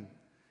cunning.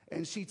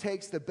 And she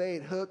takes the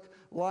bait, hook,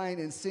 line,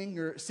 and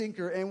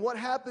sinker. And what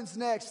happens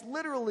next?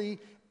 Literally,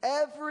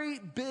 every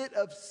bit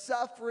of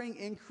suffering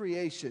in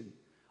creation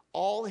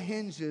all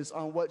hinges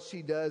on what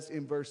she does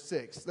in verse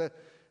 6.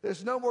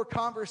 There's no more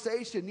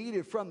conversation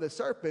needed from the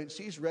serpent.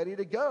 She's ready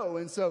to go.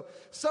 And so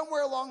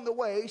somewhere along the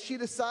way, she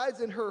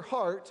decides in her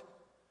heart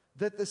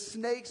that the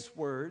snake's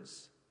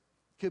words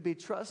could be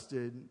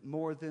trusted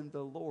more than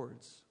the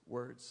Lord's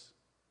words.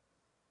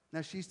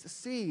 Now she's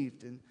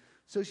deceived, and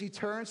so she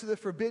turns to the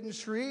forbidden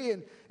tree,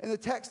 and the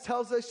text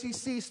tells us she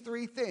sees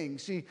three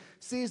things. She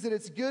sees that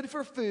it's good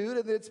for food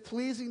and that it's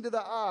pleasing to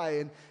the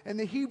eye. And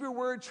the Hebrew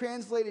word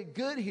translated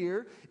good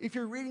here, if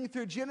you're reading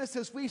through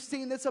Genesis, we've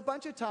seen this a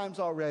bunch of times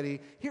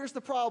already. Here's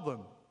the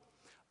problem.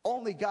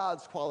 Only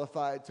God's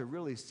qualified to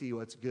really see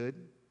what's good.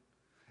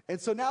 And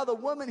so now the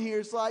woman here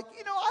is like,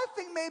 I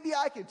think maybe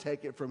I can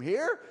take it from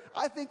here.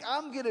 I think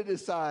I'm going to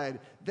decide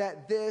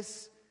that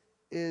this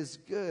is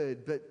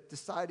good, but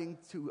deciding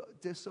to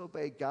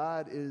disobey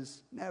God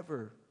is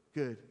never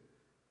good.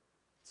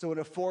 So in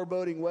a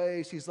foreboding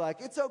way, she's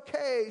like, it's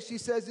okay. She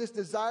says it's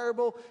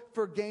desirable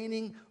for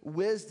gaining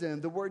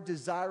wisdom. The word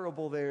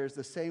desirable there is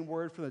the same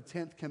word from the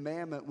 10th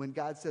commandment when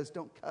God says,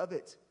 don't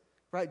covet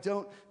right?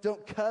 Don't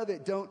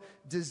covet, don't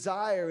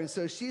desire. And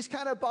so she's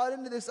kind of bought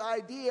into this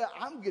idea,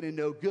 I'm going to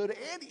know good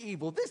and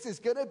evil. This is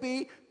going to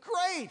be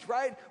great,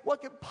 right?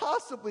 What could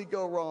possibly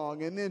go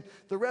wrong? And then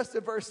the rest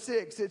of verse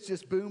 6, it's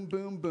just boom,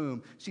 boom,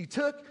 boom. She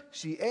took,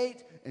 she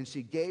ate, and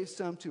she gave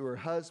some to her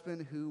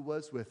husband who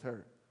was with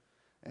her.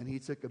 And he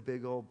took a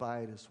big old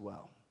bite as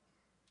well.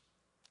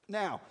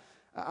 Now,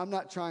 I'm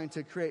not trying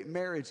to create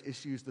marriage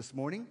issues this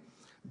morning,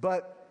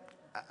 but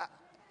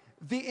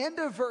the end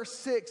of verse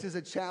 6 is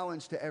a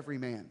challenge to every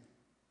man.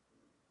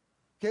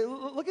 Okay,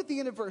 look at the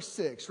end of verse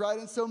 6, right?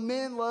 And so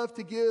men love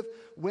to give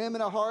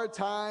women a hard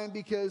time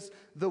because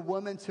the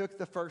woman took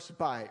the first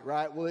bite,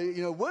 right?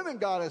 Well, women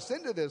got us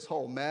into this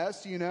whole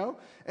mess, And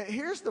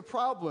here's the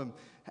problem.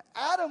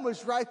 Adam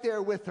was right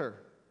there with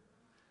her.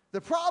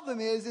 The problem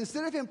is,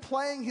 instead of him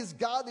playing his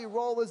godly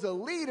role as a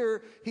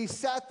leader, he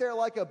sat there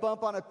like a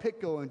bump on a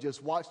pickle and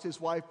just watched his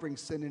wife bring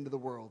sin into the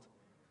world.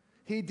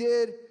 He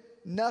did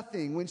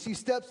nothing. When she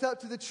steps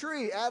up to the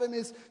tree, Adam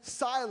is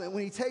silent.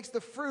 When he takes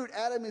the fruit,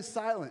 Adam is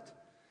silent.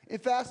 In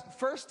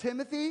fact, 1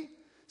 Timothy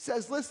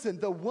says, listen,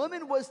 the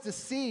woman was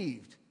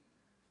deceived.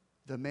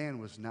 The man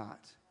was not.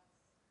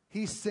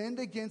 He sinned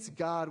against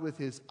God with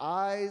his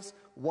eyes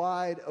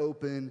wide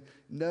open,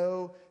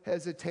 no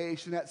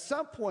hesitation. At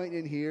some point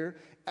in here,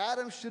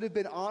 Adam should have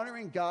been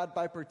honoring God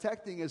by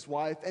protecting his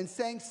wife and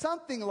saying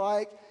something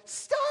like,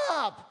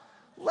 stop,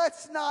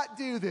 let's not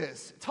do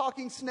this.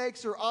 Talking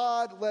snakes are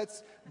odd,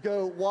 let's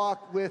go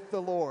walk with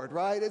the Lord,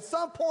 right? At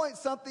some point,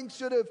 something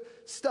should have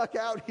stuck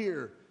out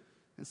here.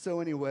 And so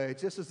anyway,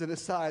 just as an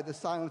aside, the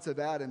silence of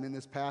Adam in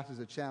this passage is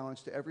a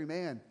challenge to every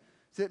man.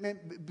 So it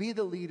meant be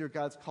the leader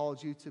God's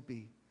called you to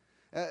be.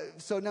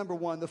 So number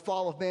one, the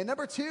fall of man.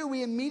 Number two,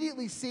 we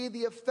immediately see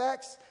the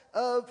effects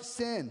of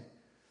sin.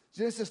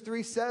 Genesis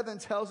 3:7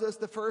 tells us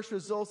the first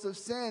results of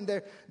sin.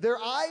 Their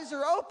eyes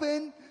are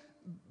open,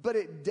 but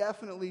it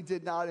definitely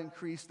did not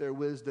increase their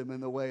wisdom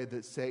in the way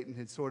that Satan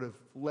had sort of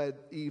led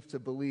Eve to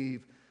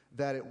believe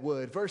that it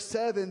would. Verse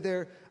 7,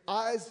 the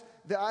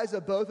eyes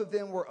of both of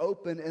them were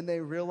open, and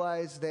they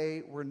realized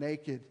they were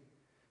naked.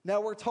 Now,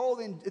 we're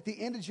told at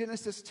the end of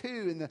Genesis 2,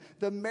 in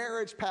the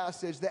marriage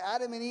passage, that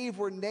Adam and Eve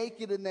were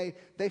naked and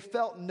they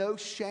felt no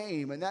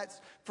shame. And that's,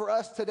 for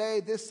us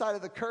today, this side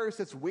of the curse,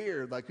 it's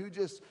weird. Like, who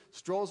just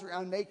strolls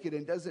around naked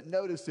and doesn't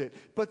notice it?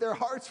 But their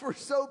hearts were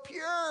so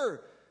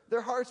pure. Their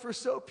hearts were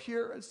so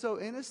pure and so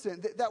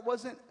innocent. That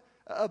wasn't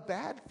a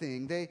bad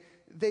thing. They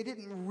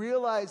didn't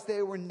realize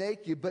they were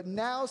naked. But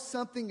now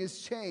something has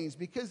changed.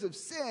 Because of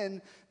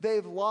sin,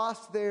 they've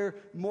lost their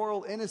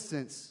moral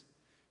innocence.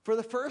 For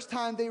the first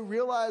time, they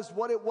realized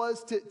what it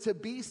was to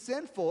be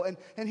sinful.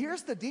 And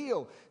here's the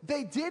deal.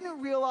 They didn't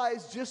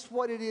realize just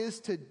what it is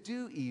to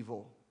do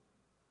evil.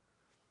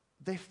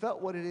 They felt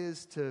what it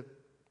is to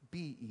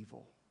be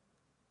evil.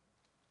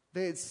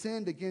 They had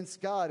sinned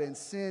against God, and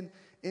sin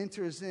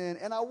enters in.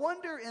 And I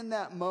wonder in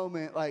that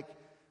moment, like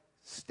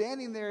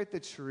standing there at the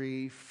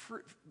tree,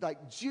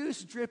 like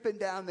juice dripping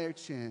down their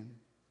chin,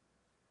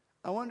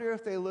 I wonder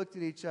if they looked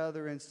at each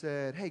other and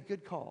said, hey,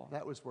 good call.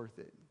 That was worth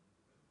it.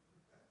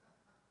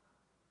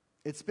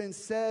 It's been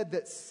said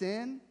that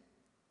sin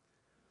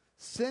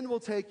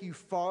will take you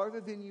farther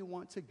than you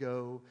want to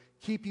go,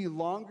 keep you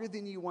longer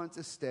than you want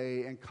to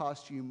stay, and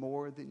cost you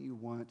more than you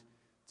want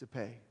to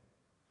pay.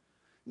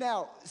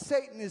 Now,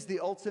 Satan is the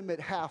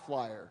ultimate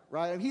half-liar,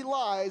 right? I mean, he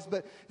lies,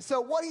 but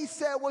so what he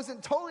said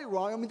wasn't totally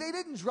wrong. I mean, they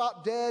didn't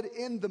drop dead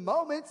in the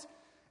moment.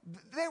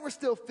 They were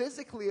still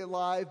physically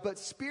alive, but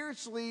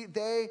spiritually,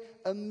 they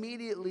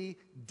immediately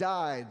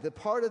died. The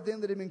part of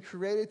them that had been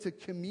created to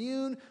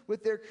commune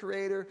with their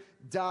Creator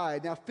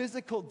died. Now,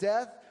 physical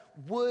death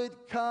would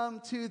come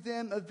to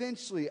them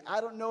eventually. I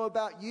don't know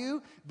about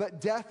you,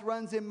 but death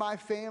runs in my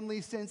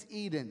family since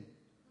Eden.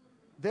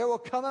 There will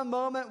come a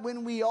moment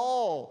when we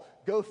all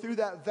go through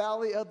that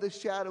valley of the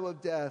shadow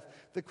of death.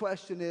 The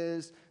question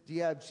is, do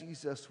you have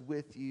Jesus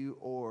with you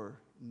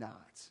or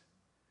not?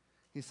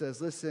 He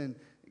says, listen,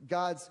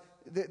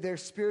 their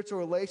spiritual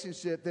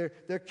relationship,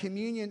 their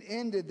communion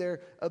ended,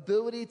 their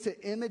ability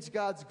to image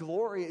God's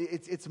glory,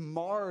 it's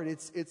marred,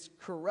 it's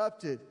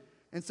corrupted.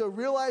 And so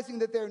realizing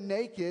that they're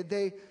naked,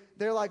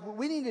 they're like, well,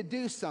 we need to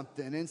do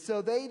something. And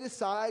so they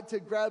decide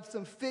to grab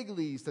some fig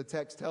leaves, the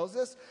text tells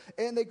us.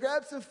 And they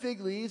grab some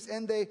fig leaves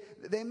and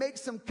they make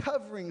some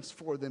coverings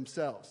for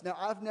themselves. Now,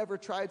 I've never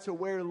tried to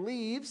wear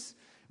leaves,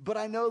 but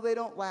I know they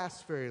don't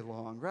last very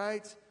long,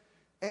 right?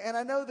 And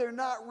I know they're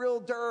not real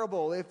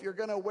durable if you're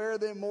going to wear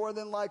them more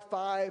than like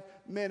 5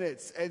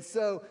 minutes. And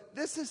so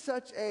this is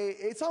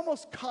it's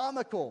almost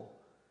comical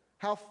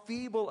how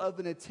feeble of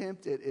an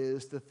attempt it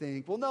is to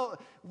think, well, no,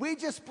 we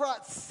just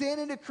brought sin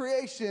into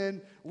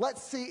creation.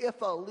 Let's see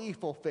if a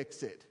leaf will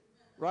fix it,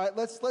 right?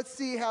 Let's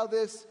see how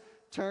this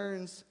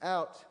turns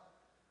out.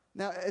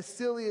 Now, as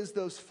silly as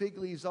those fig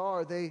leaves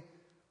are, they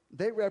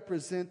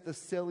represent the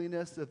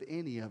silliness of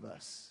any of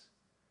us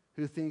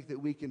who think that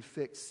we can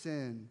fix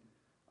sin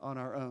on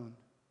our own.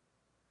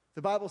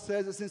 The Bible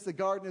says that since the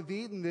Garden of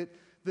Eden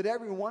that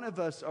every one of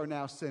us are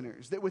now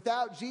sinners. That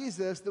without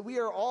Jesus, that we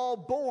are all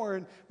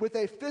born with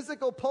a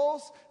physical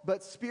pulse,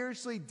 but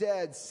spiritually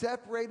dead,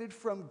 separated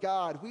from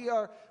God. We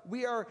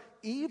are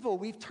evil.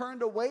 We've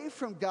turned away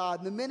from God.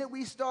 And the minute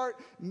we start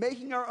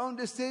making our own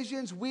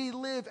decisions, we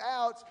live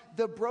out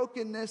the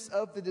brokenness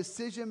of the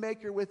decision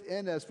maker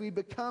within us. We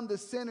become the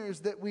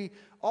sinners that we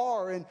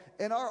are.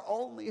 And our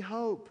only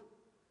hope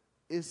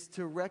is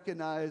to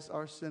recognize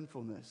our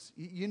sinfulness.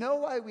 You know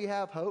why we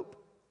have hope?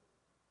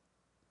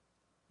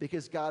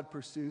 Because God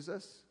pursues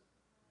us.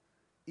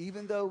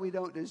 Even though we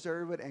don't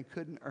deserve it and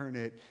couldn't earn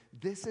it,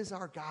 this is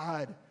our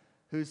God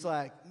who's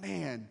like,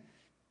 man,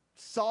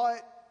 saw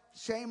it,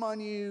 shame on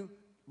you,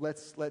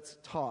 let's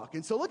talk.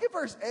 And so look at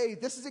verse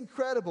 8. This is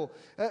incredible.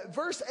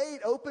 Verse 8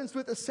 opens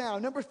with a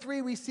sound. Number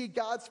 3, we see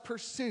God's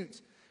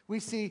pursuit.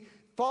 We see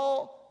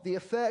fall, the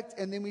effect,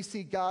 and then we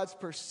see God's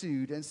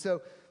pursuit. And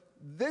so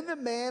then the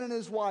man and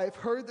his wife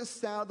heard the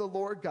sound of the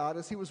Lord God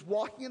as he was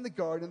walking in the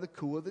garden in the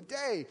cool of the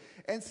day.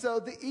 And so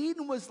the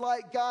Eden was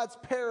like God's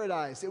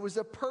paradise. It was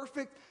a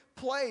perfect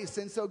place.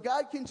 And so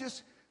God can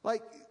just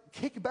like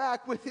kick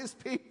back with his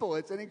people.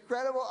 It's an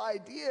incredible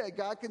idea.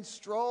 God can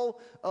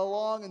stroll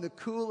along in the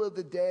cool of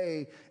the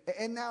day.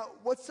 And now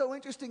what's so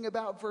interesting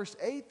about verse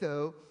 8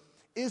 though,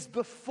 is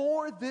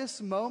before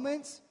this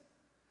moment,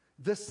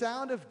 the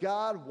sound of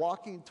God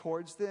walking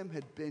towards them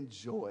had been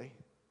joy.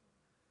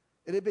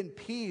 It had been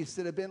peace.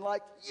 It had been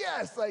like,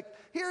 yes, like,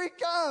 here he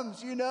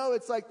comes. You know,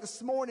 it's like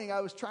this morning I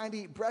was trying to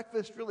eat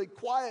breakfast really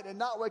quiet and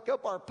not wake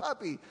up our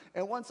puppy.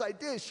 And once I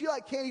did, she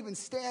like can't even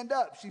stand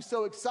up. She's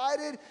so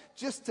excited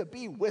just to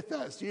be with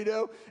us, you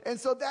know. And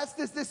so that's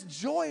this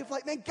joy of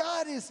like, man,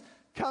 God is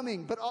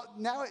coming. But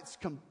now it's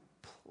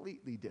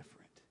completely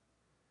different.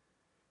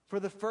 For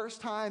the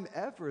first time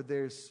ever,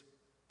 there's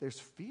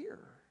fear.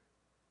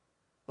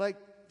 Like,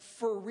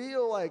 for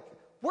real, like,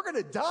 we're going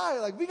to die.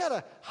 Like, we got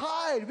to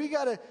hide. We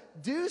got to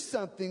do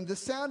something. The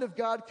sound of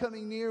God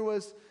coming near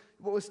was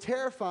what was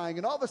terrifying.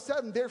 And all of a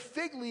sudden, their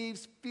fig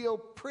leaves feel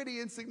pretty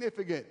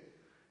insignificant.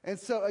 And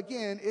so,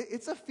 again,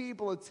 it's a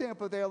feeble attempt,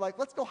 but they're like,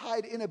 let's go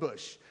hide in a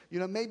bush. You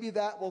know, maybe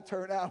that will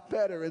turn out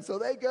better. And so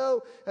they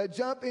go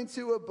jump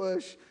into a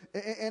bush.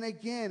 And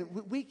again,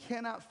 we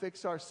cannot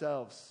fix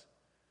ourselves.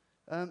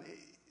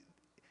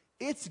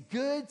 It's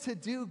good to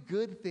do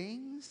good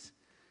things,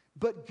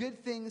 but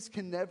good things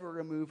can never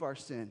remove our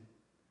sin.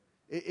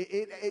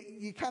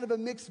 You kind of a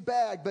mixed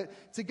bag, but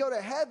to go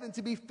to heaven,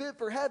 to be fit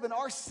for heaven,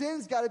 our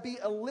sins got to be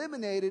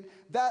eliminated.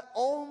 That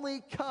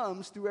only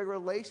comes through a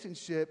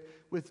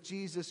relationship with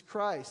Jesus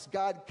Christ.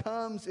 God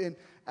comes and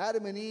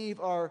Adam and Eve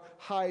are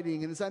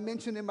hiding. And as I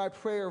mentioned in my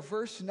prayer,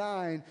 verse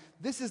 9,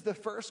 this is the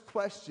first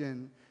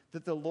question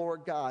that the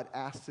Lord God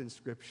asks in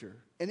Scripture.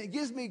 And it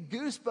gives me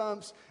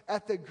goosebumps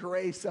at the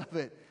grace of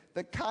it,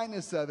 the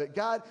kindness of it.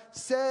 God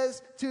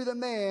says to the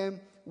man,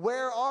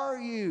 "Where are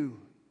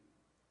you?"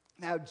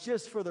 Now,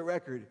 just for the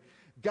record,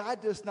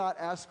 God does not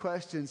ask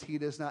questions he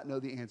does not know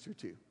the answer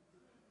to.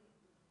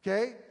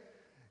 Okay?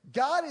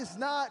 God is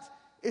not,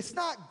 it's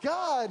not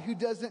God who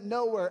doesn't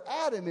know where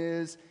Adam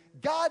is.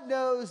 God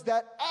knows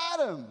that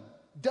Adam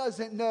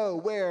doesn't know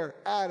where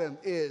Adam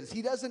is.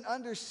 He doesn't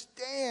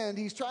understand.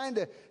 He's trying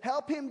to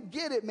help him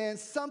get it, man.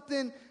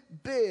 Something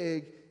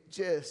big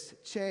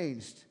just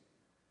changed.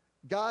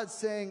 God's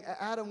saying,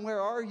 Adam, where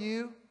are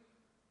you?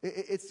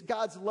 It's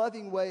God's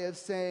loving way of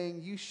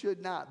saying, you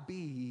should not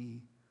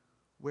be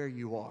where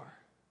you are.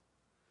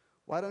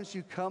 Why don't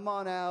you come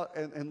on out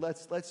and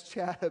let's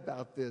chat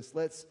about this.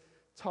 Let's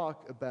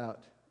talk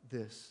about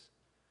this.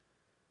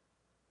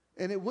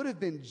 And it would have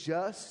been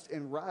just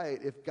and right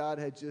if God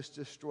had just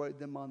destroyed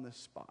them on the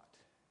spot.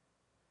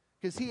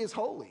 Because he is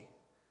holy.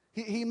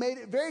 He made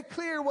it very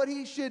clear what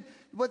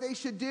they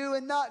should do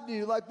and not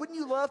do. Like, wouldn't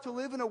you love to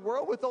live in a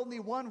world with only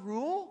one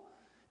rule?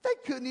 They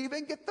couldn't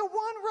even get the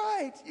one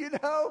right, you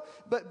know?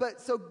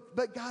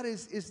 But God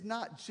is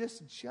not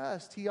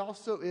just. He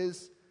also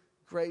is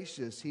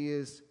gracious. He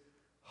is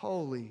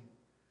holy.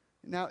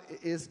 Now,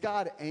 is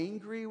God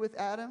angry with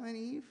Adam and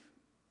Eve?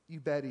 You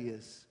bet he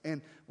is.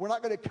 And we're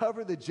not going to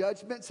cover the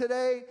judgment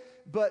today,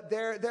 but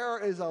there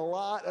is a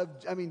lot of,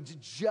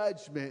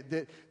 judgment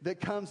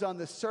that comes on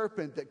the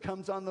serpent, that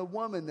comes on the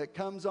woman, that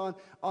comes on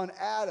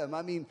Adam.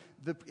 I mean,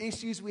 the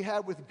issues we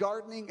have with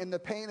gardening and the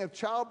pain of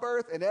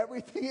childbirth and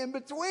everything in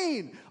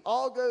between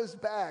all goes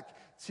back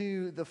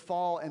to the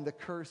fall and the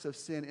curse of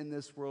sin in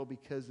this world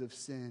because of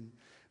sin.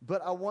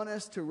 But I want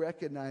us to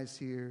recognize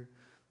here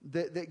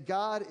that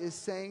God is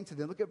saying to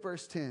them, look at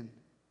verse 10.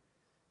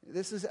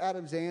 This is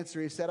Adam's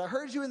answer. He said, I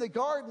heard you in the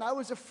garden. I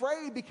was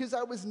afraid because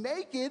I was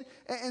naked,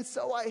 and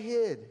so I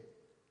hid.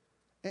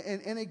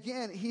 And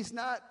again, he's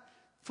not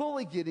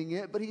fully getting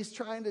it, but he's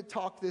trying to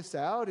talk this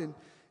out. And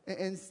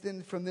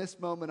then from this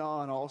moment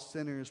on, all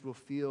sinners will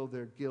feel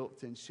their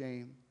guilt and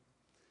shame.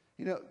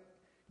 You know,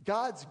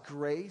 God's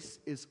grace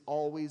is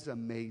always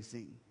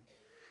amazing,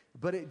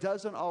 but it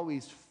doesn't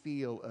always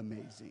feel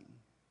amazing.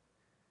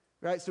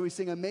 Right? So we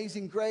sing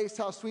Amazing Grace,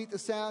 how sweet the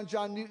sound,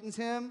 John Newton's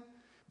hymn.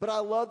 But I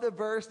love the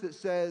verse that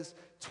says,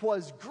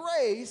 'twas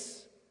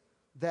grace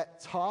that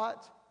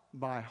taught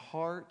my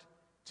heart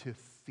to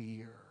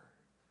fear.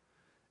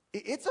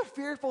 It's a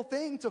fearful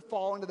thing to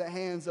fall into the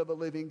hands of a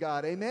living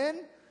God.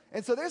 Amen?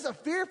 And so there's a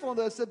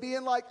fearfulness of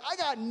being like, I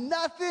got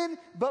nothing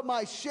but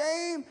my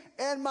shame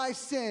and my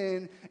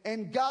sin.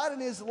 And God in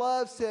his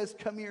love says,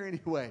 come here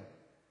anyway.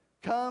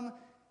 Come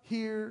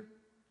here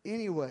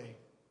anyway.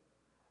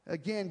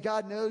 Again,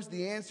 God knows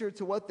the answer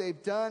to what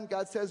they've done.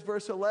 God says,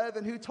 verse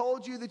 11, who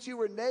told you that you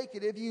were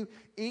naked? Have you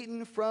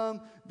eaten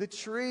from the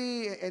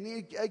tree?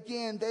 And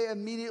again, they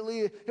immediately,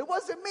 it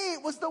wasn't me,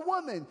 it was the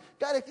woman.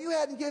 God, if you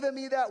hadn't given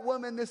me that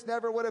woman, this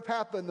never would have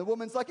happened. The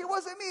woman's like, it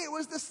wasn't me, it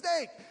was the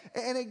snake.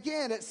 And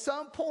again, at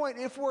some point,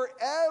 if we're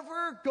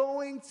ever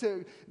going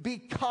to be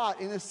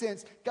caught, in a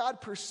sense, God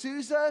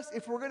pursues us.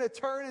 If we're going to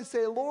turn and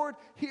say, Lord,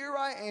 here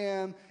I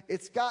am,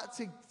 it's got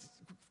to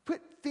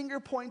quit finger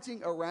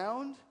pointing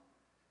around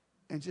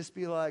and just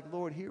be like,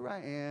 Lord, here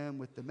I am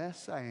with the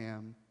mess I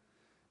am.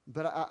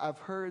 But I've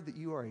heard that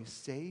you are a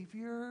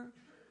Savior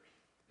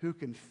who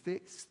can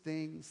fix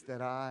things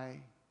that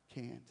I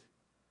can't.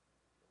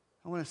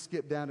 I want to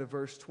skip down to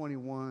verse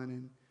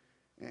 21.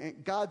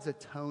 And God's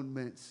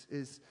atonement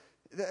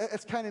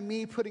that's kind of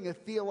me putting a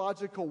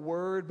theological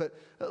word. But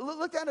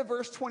look down to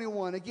verse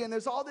 21. Again,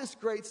 there's all this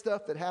great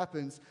stuff that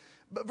happens.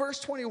 But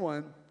verse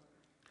 21,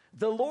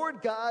 the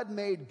Lord God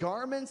made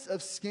garments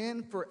of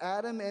skin for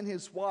Adam and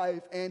his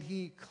wife, and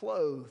he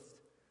clothed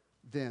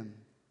them.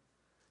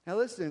 Now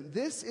listen,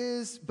 this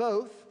is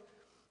both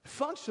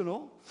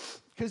functional,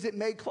 because it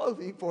made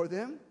clothing for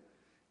them.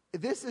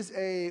 This is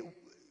an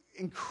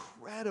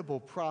incredible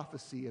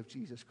prophecy of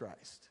Jesus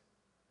Christ.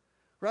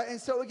 Right?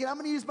 And so again, I'm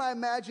going to use my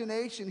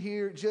imagination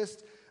here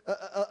just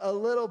a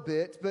little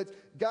bit, but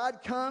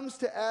God comes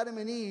to Adam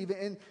and Eve,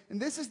 and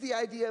this is the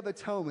idea of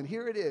atonement.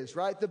 Here it is,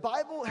 right? The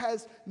Bible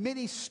has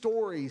many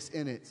stories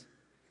in it,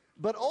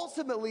 but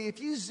ultimately,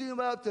 if you zoom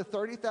up to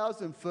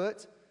 30,000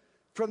 foot,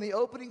 from the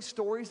opening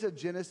stories of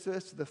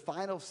Genesis to the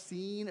final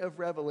scene of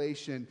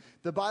Revelation,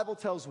 the Bible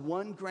tells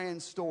one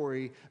grand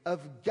story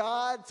of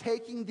God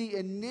taking the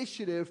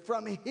initiative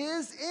from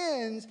his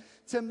end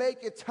to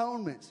make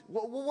atonement.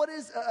 What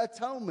is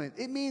atonement?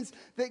 It means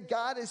that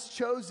God has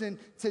chosen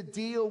to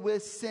deal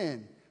with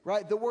sin,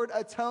 right? The word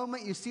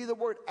atonement, you see the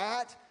word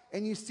at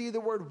and you see the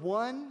word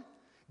one.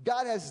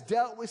 God has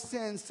dealt with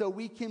sin so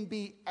we can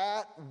be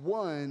at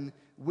one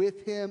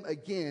with him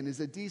again, is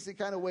a decent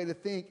kind of way to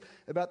think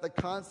about the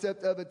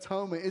concept of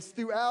atonement. It's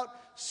throughout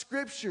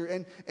Scripture.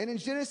 And in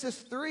Genesis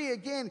 3,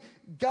 again,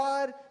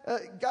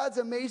 God's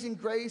amazing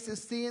grace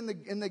is seen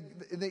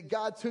that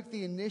God took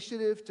the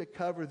initiative to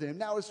cover them.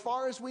 Now, as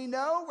far as we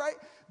know, right,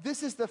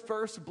 this is the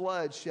first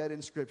blood shed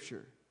in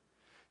Scripture.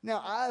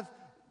 Now, I've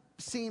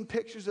seen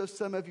pictures of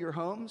some of your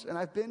homes, and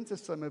I've been to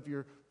some of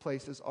your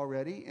places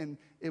already, and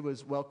it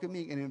was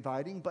welcoming and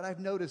inviting, but I've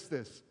noticed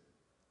this.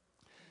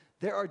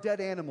 There are dead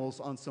animals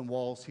on some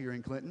walls here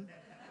in Clinton.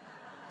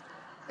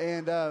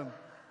 And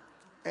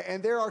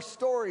there are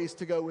stories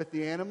to go with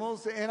the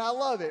animals, and I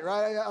love it,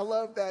 right? I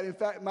love that. In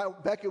fact,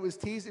 Becca was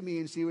teasing me,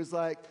 and she was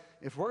like,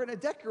 if we're going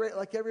to decorate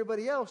like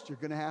everybody else, you're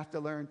going to have to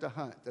learn to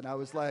hunt. And I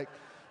was like,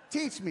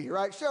 teach me,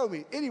 right? Show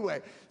me.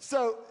 Anyway,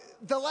 so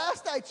the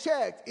last I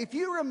checked, if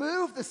you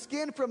remove the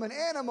skin from an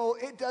animal,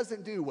 it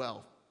doesn't do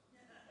well.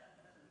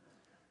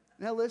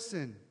 Now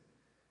listen,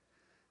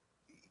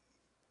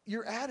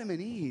 you're Adam and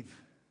Eve.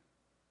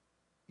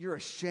 You're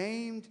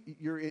ashamed.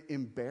 You're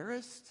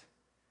embarrassed.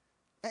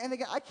 And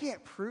again, I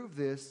can't prove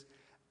this.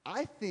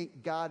 I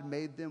think God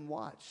made them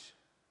watch.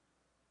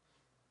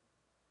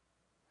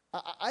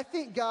 I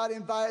think God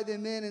invited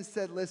them in and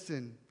said,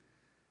 listen,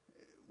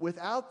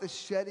 without the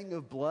shedding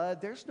of blood,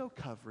 there's no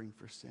covering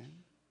for sin.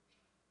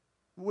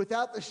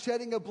 Without the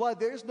shedding of blood,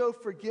 there's no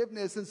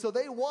forgiveness. And so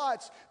they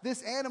watch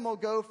this animal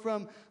go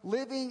from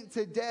living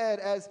to dead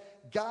as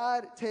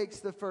God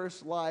takes the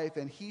first life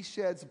and he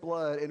sheds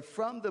blood. And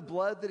from the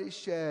blood that is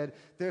shed,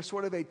 there's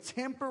sort of a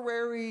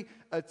temporary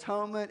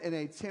atonement and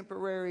a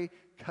temporary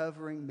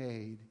covering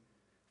made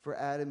for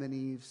Adam and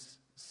Eve's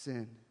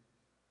sin.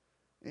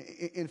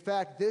 In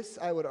fact, this,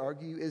 I would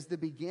argue, is the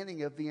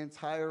beginning of the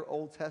entire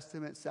Old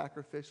Testament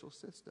sacrificial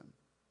system.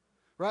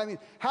 Right? I mean,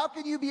 how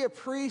can you be a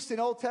priest in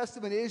Old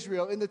Testament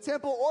Israel, in the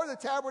temple or the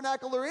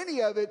tabernacle or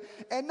any of it,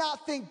 and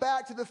not think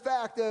back to the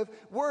fact of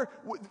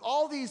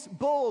all these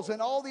bulls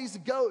and all these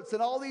goats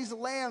and all these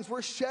lambs,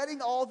 we're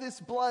shedding all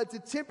this blood to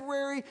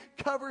temporary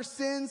cover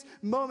sins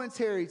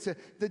momentary. To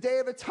the Day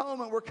of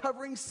Atonement, we're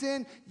covering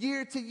sin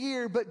year to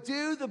year. But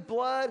do the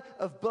blood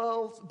of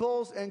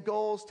bulls and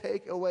goats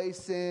take away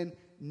sin?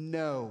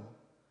 No.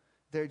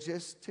 They're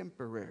just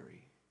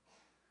temporary.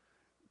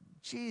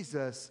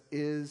 Jesus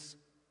is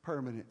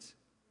permanent.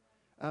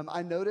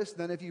 I noticed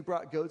none of you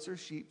brought goats or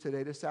sheep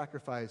today to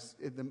sacrifice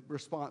in the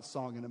response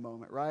song in a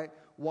moment, right?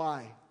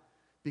 Why?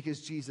 Because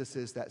Jesus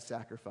is that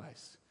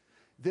sacrifice.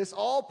 This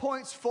all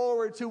points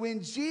forward to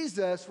when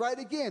Jesus, right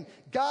again,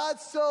 God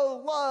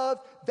so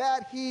loved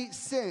that he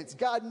sent.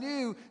 God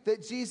knew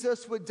that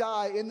Jesus would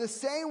die in the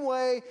same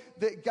way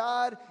that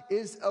God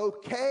is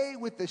okay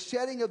with the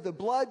shedding of the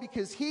blood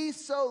because he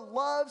so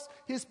loves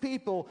his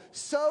people.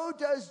 So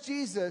does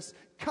Jesus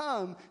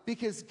come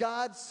because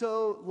God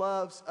so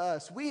loves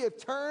us. We have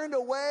turned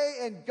away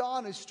and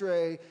gone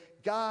astray.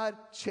 God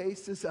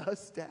chases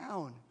us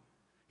down.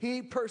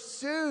 He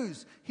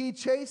pursues. He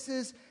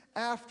chases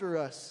after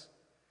us.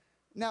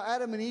 Now,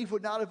 Adam and Eve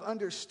would not have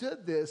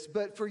understood this,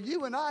 but for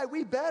you and I,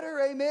 we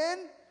better,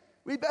 amen?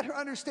 We better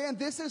understand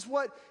this is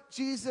what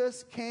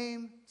Jesus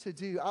came to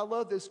do. I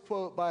love this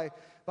quote by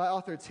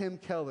author Tim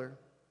Keller.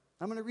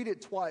 I'm going to read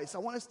it twice. I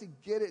want us to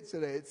get it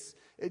today.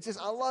 It's just,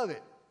 I love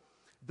it.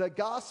 The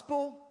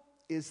gospel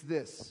is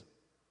this.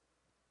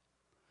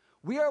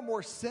 We are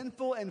more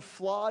sinful and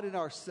flawed in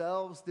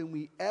ourselves than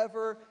we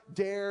ever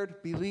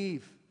dared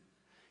believe.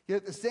 Yet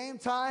at the same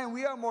time,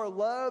 we are more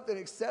loved and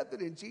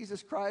accepted in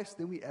Jesus Christ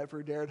than we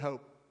ever dared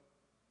hope.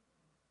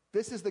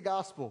 This is the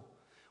gospel.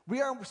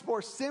 We are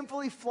more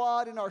sinfully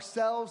flawed in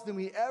ourselves than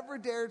we ever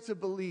dared to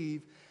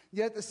believe.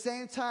 Yet at the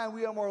same time,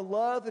 we are more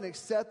loved and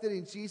accepted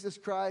in Jesus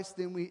Christ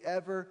than we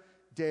ever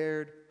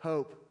dared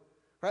hope.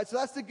 Right? So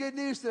that's the good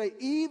news today.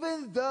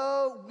 Even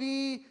though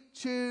we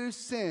choose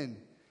sin,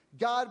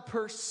 God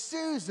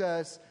pursues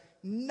us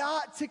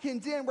not to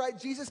condemn, right?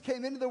 Jesus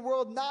came into the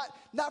world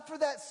not for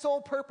that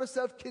sole purpose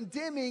of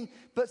condemning,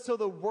 but so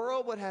the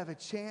world would have a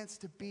chance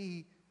to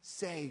be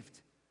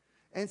saved.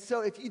 And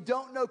so if you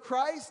don't know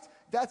Christ,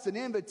 that's an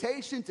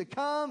invitation to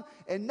come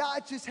and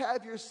not just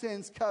have your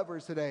sins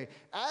covered today.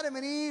 Adam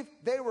and Eve,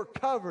 they were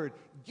covered.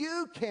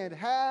 You can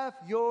have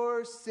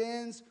your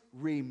sins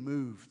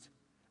removed,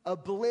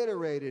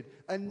 obliterated,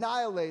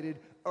 annihilated,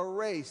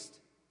 erased.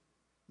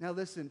 Now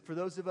listen, for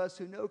those of us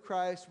who know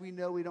Christ, we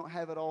know we don't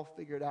have it all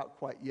figured out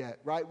quite yet,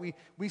 right?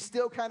 We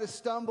still kind of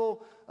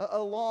stumble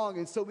along,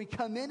 and so we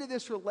come into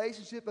this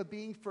relationship of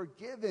being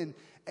forgiven,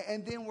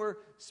 and then we're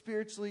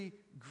spiritually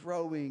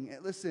growing.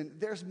 And listen,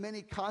 there's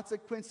many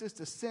consequences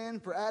to sin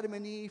for Adam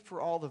and Eve,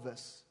 for all of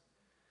us.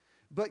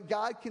 But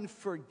God can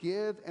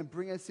forgive and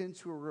bring us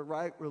into a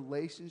right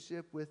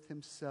relationship with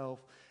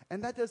himself,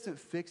 and that doesn't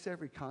fix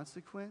every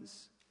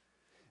consequence.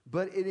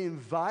 But it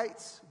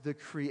invites the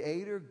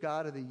creator,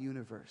 God of the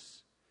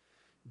universe,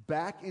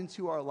 back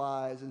into our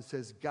lives and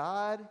says,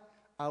 God,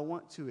 I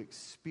want to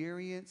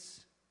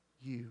experience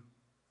you.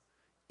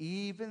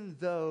 Even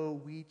though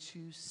we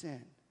choose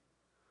sin,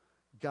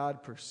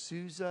 God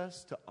pursues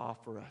us to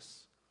offer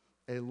us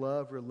a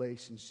love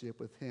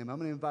relationship with him. I'm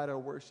going to invite our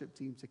worship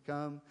team to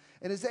come.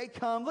 And as they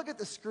come, look at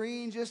the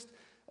screen. Just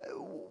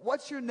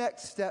what's your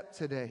next step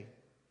today?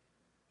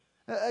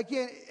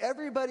 Again,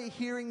 everybody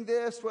hearing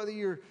this, whether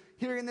you're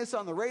hearing this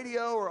on the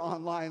radio or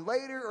online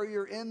later, or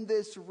you're in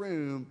this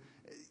room,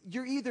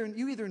 you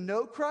either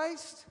know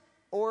Christ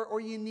or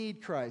you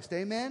need Christ.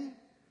 Amen?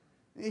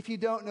 If you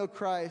don't know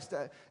Christ,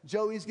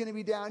 Joey's going to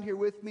be down here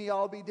with me.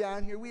 I'll be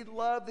down here. We'd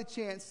love the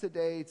chance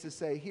today to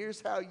say,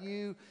 here's how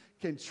you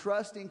can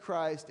trust in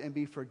Christ and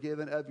be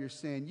forgiven of your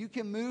sin. You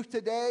can move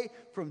today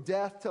from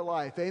death to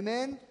life.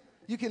 Amen?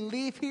 You can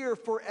leave here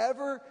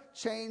forever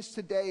changed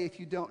today if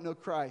you don't know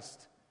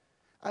Christ.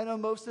 I know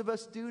most of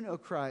us do know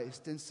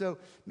Christ. And so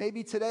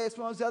maybe today it's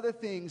one of those other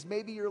things.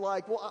 Maybe you're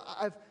like, well,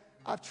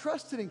 I've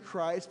trusted in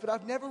Christ, but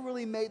I've never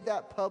really made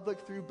that public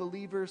through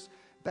believers'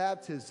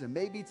 baptism.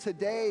 Maybe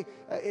today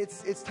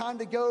it's time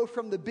to go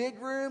from the big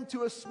room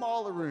to a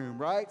smaller room,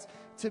 right?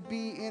 To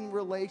be in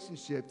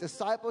relationship.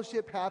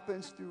 Discipleship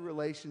happens through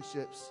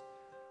relationships.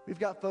 We've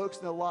got folks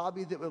in the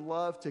lobby that would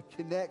love to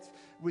connect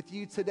with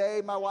you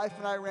today. My wife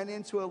and I ran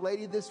into a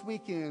lady this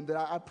weekend that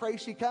I pray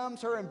she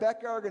comes. Her and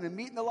Becca are going to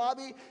meet in the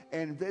lobby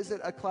and visit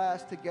a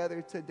class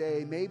together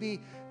today. Maybe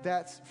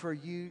that's for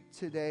you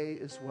today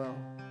as well.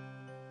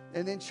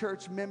 And then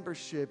church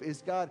membership.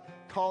 Is God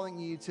calling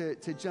you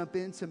to jump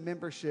into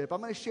membership? I'm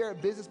going to share a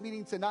business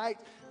meeting tonight,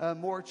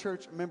 more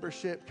church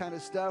membership kind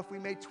of stuff. We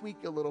may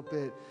tweak a little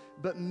bit,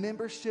 but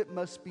membership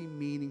must be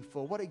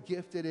meaningful. What a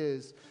gift it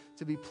is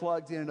to be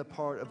plugged in and a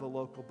part of a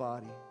local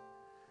body.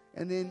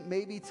 And then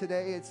maybe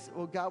today it's,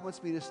 well, God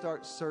wants me to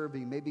start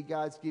serving. Maybe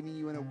God's giving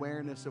you an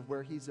awareness of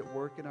where he's at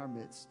work in our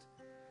midst.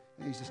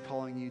 And he's just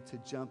calling you to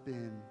jump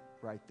in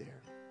right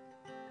there.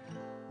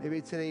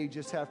 Maybe today you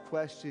just have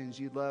questions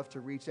you'd love to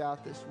reach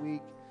out this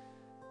week.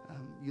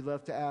 You'd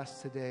love to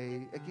ask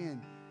today.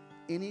 Again,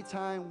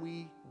 anytime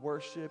we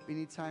worship,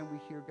 anytime we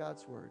hear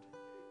God's word,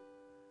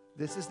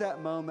 this is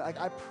that moment.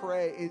 I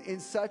pray in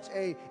such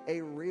a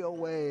real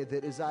way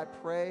that as I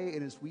pray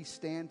and as we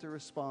stand to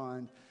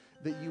respond,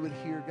 that you would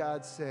hear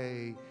God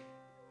say,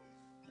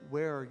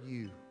 where are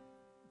you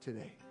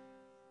today?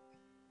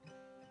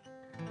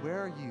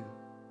 Where are you?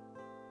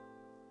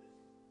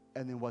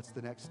 And then what's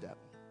the next step?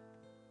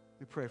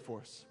 We pray for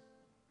us.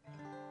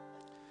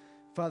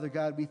 Father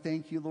God, we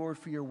thank you, Lord,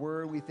 for your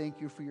word. We thank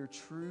you for your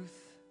truth.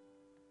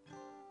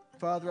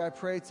 Father, I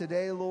pray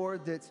today,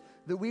 Lord, that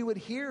we would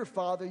hear,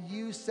 Father,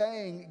 you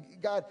saying,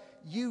 God,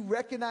 you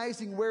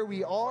recognizing where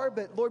we are,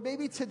 but Lord,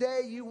 maybe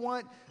today you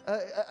want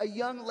a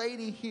young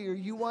lady here.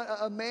 You want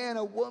a man,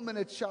 a woman,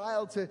 a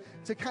child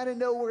to kind of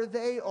know where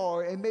they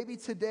are. And maybe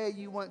today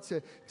you want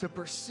to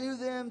pursue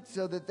them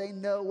so that they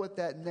know what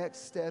that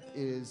next step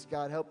is.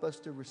 God, help us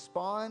to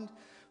respond.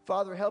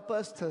 Father, help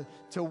us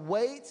to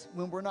wait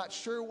when we're not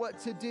sure what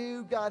to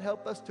do. God,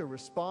 help us to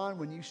respond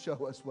when you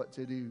show us what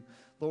to do.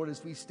 Lord,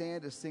 as we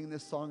stand to sing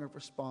this song of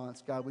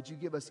response, God, would you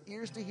give us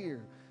ears to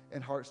hear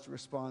and hearts to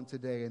respond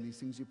today? And these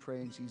things we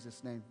pray in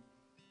Jesus' name.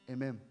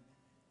 Amen.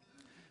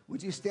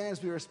 Would you stand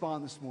as we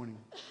respond this morning?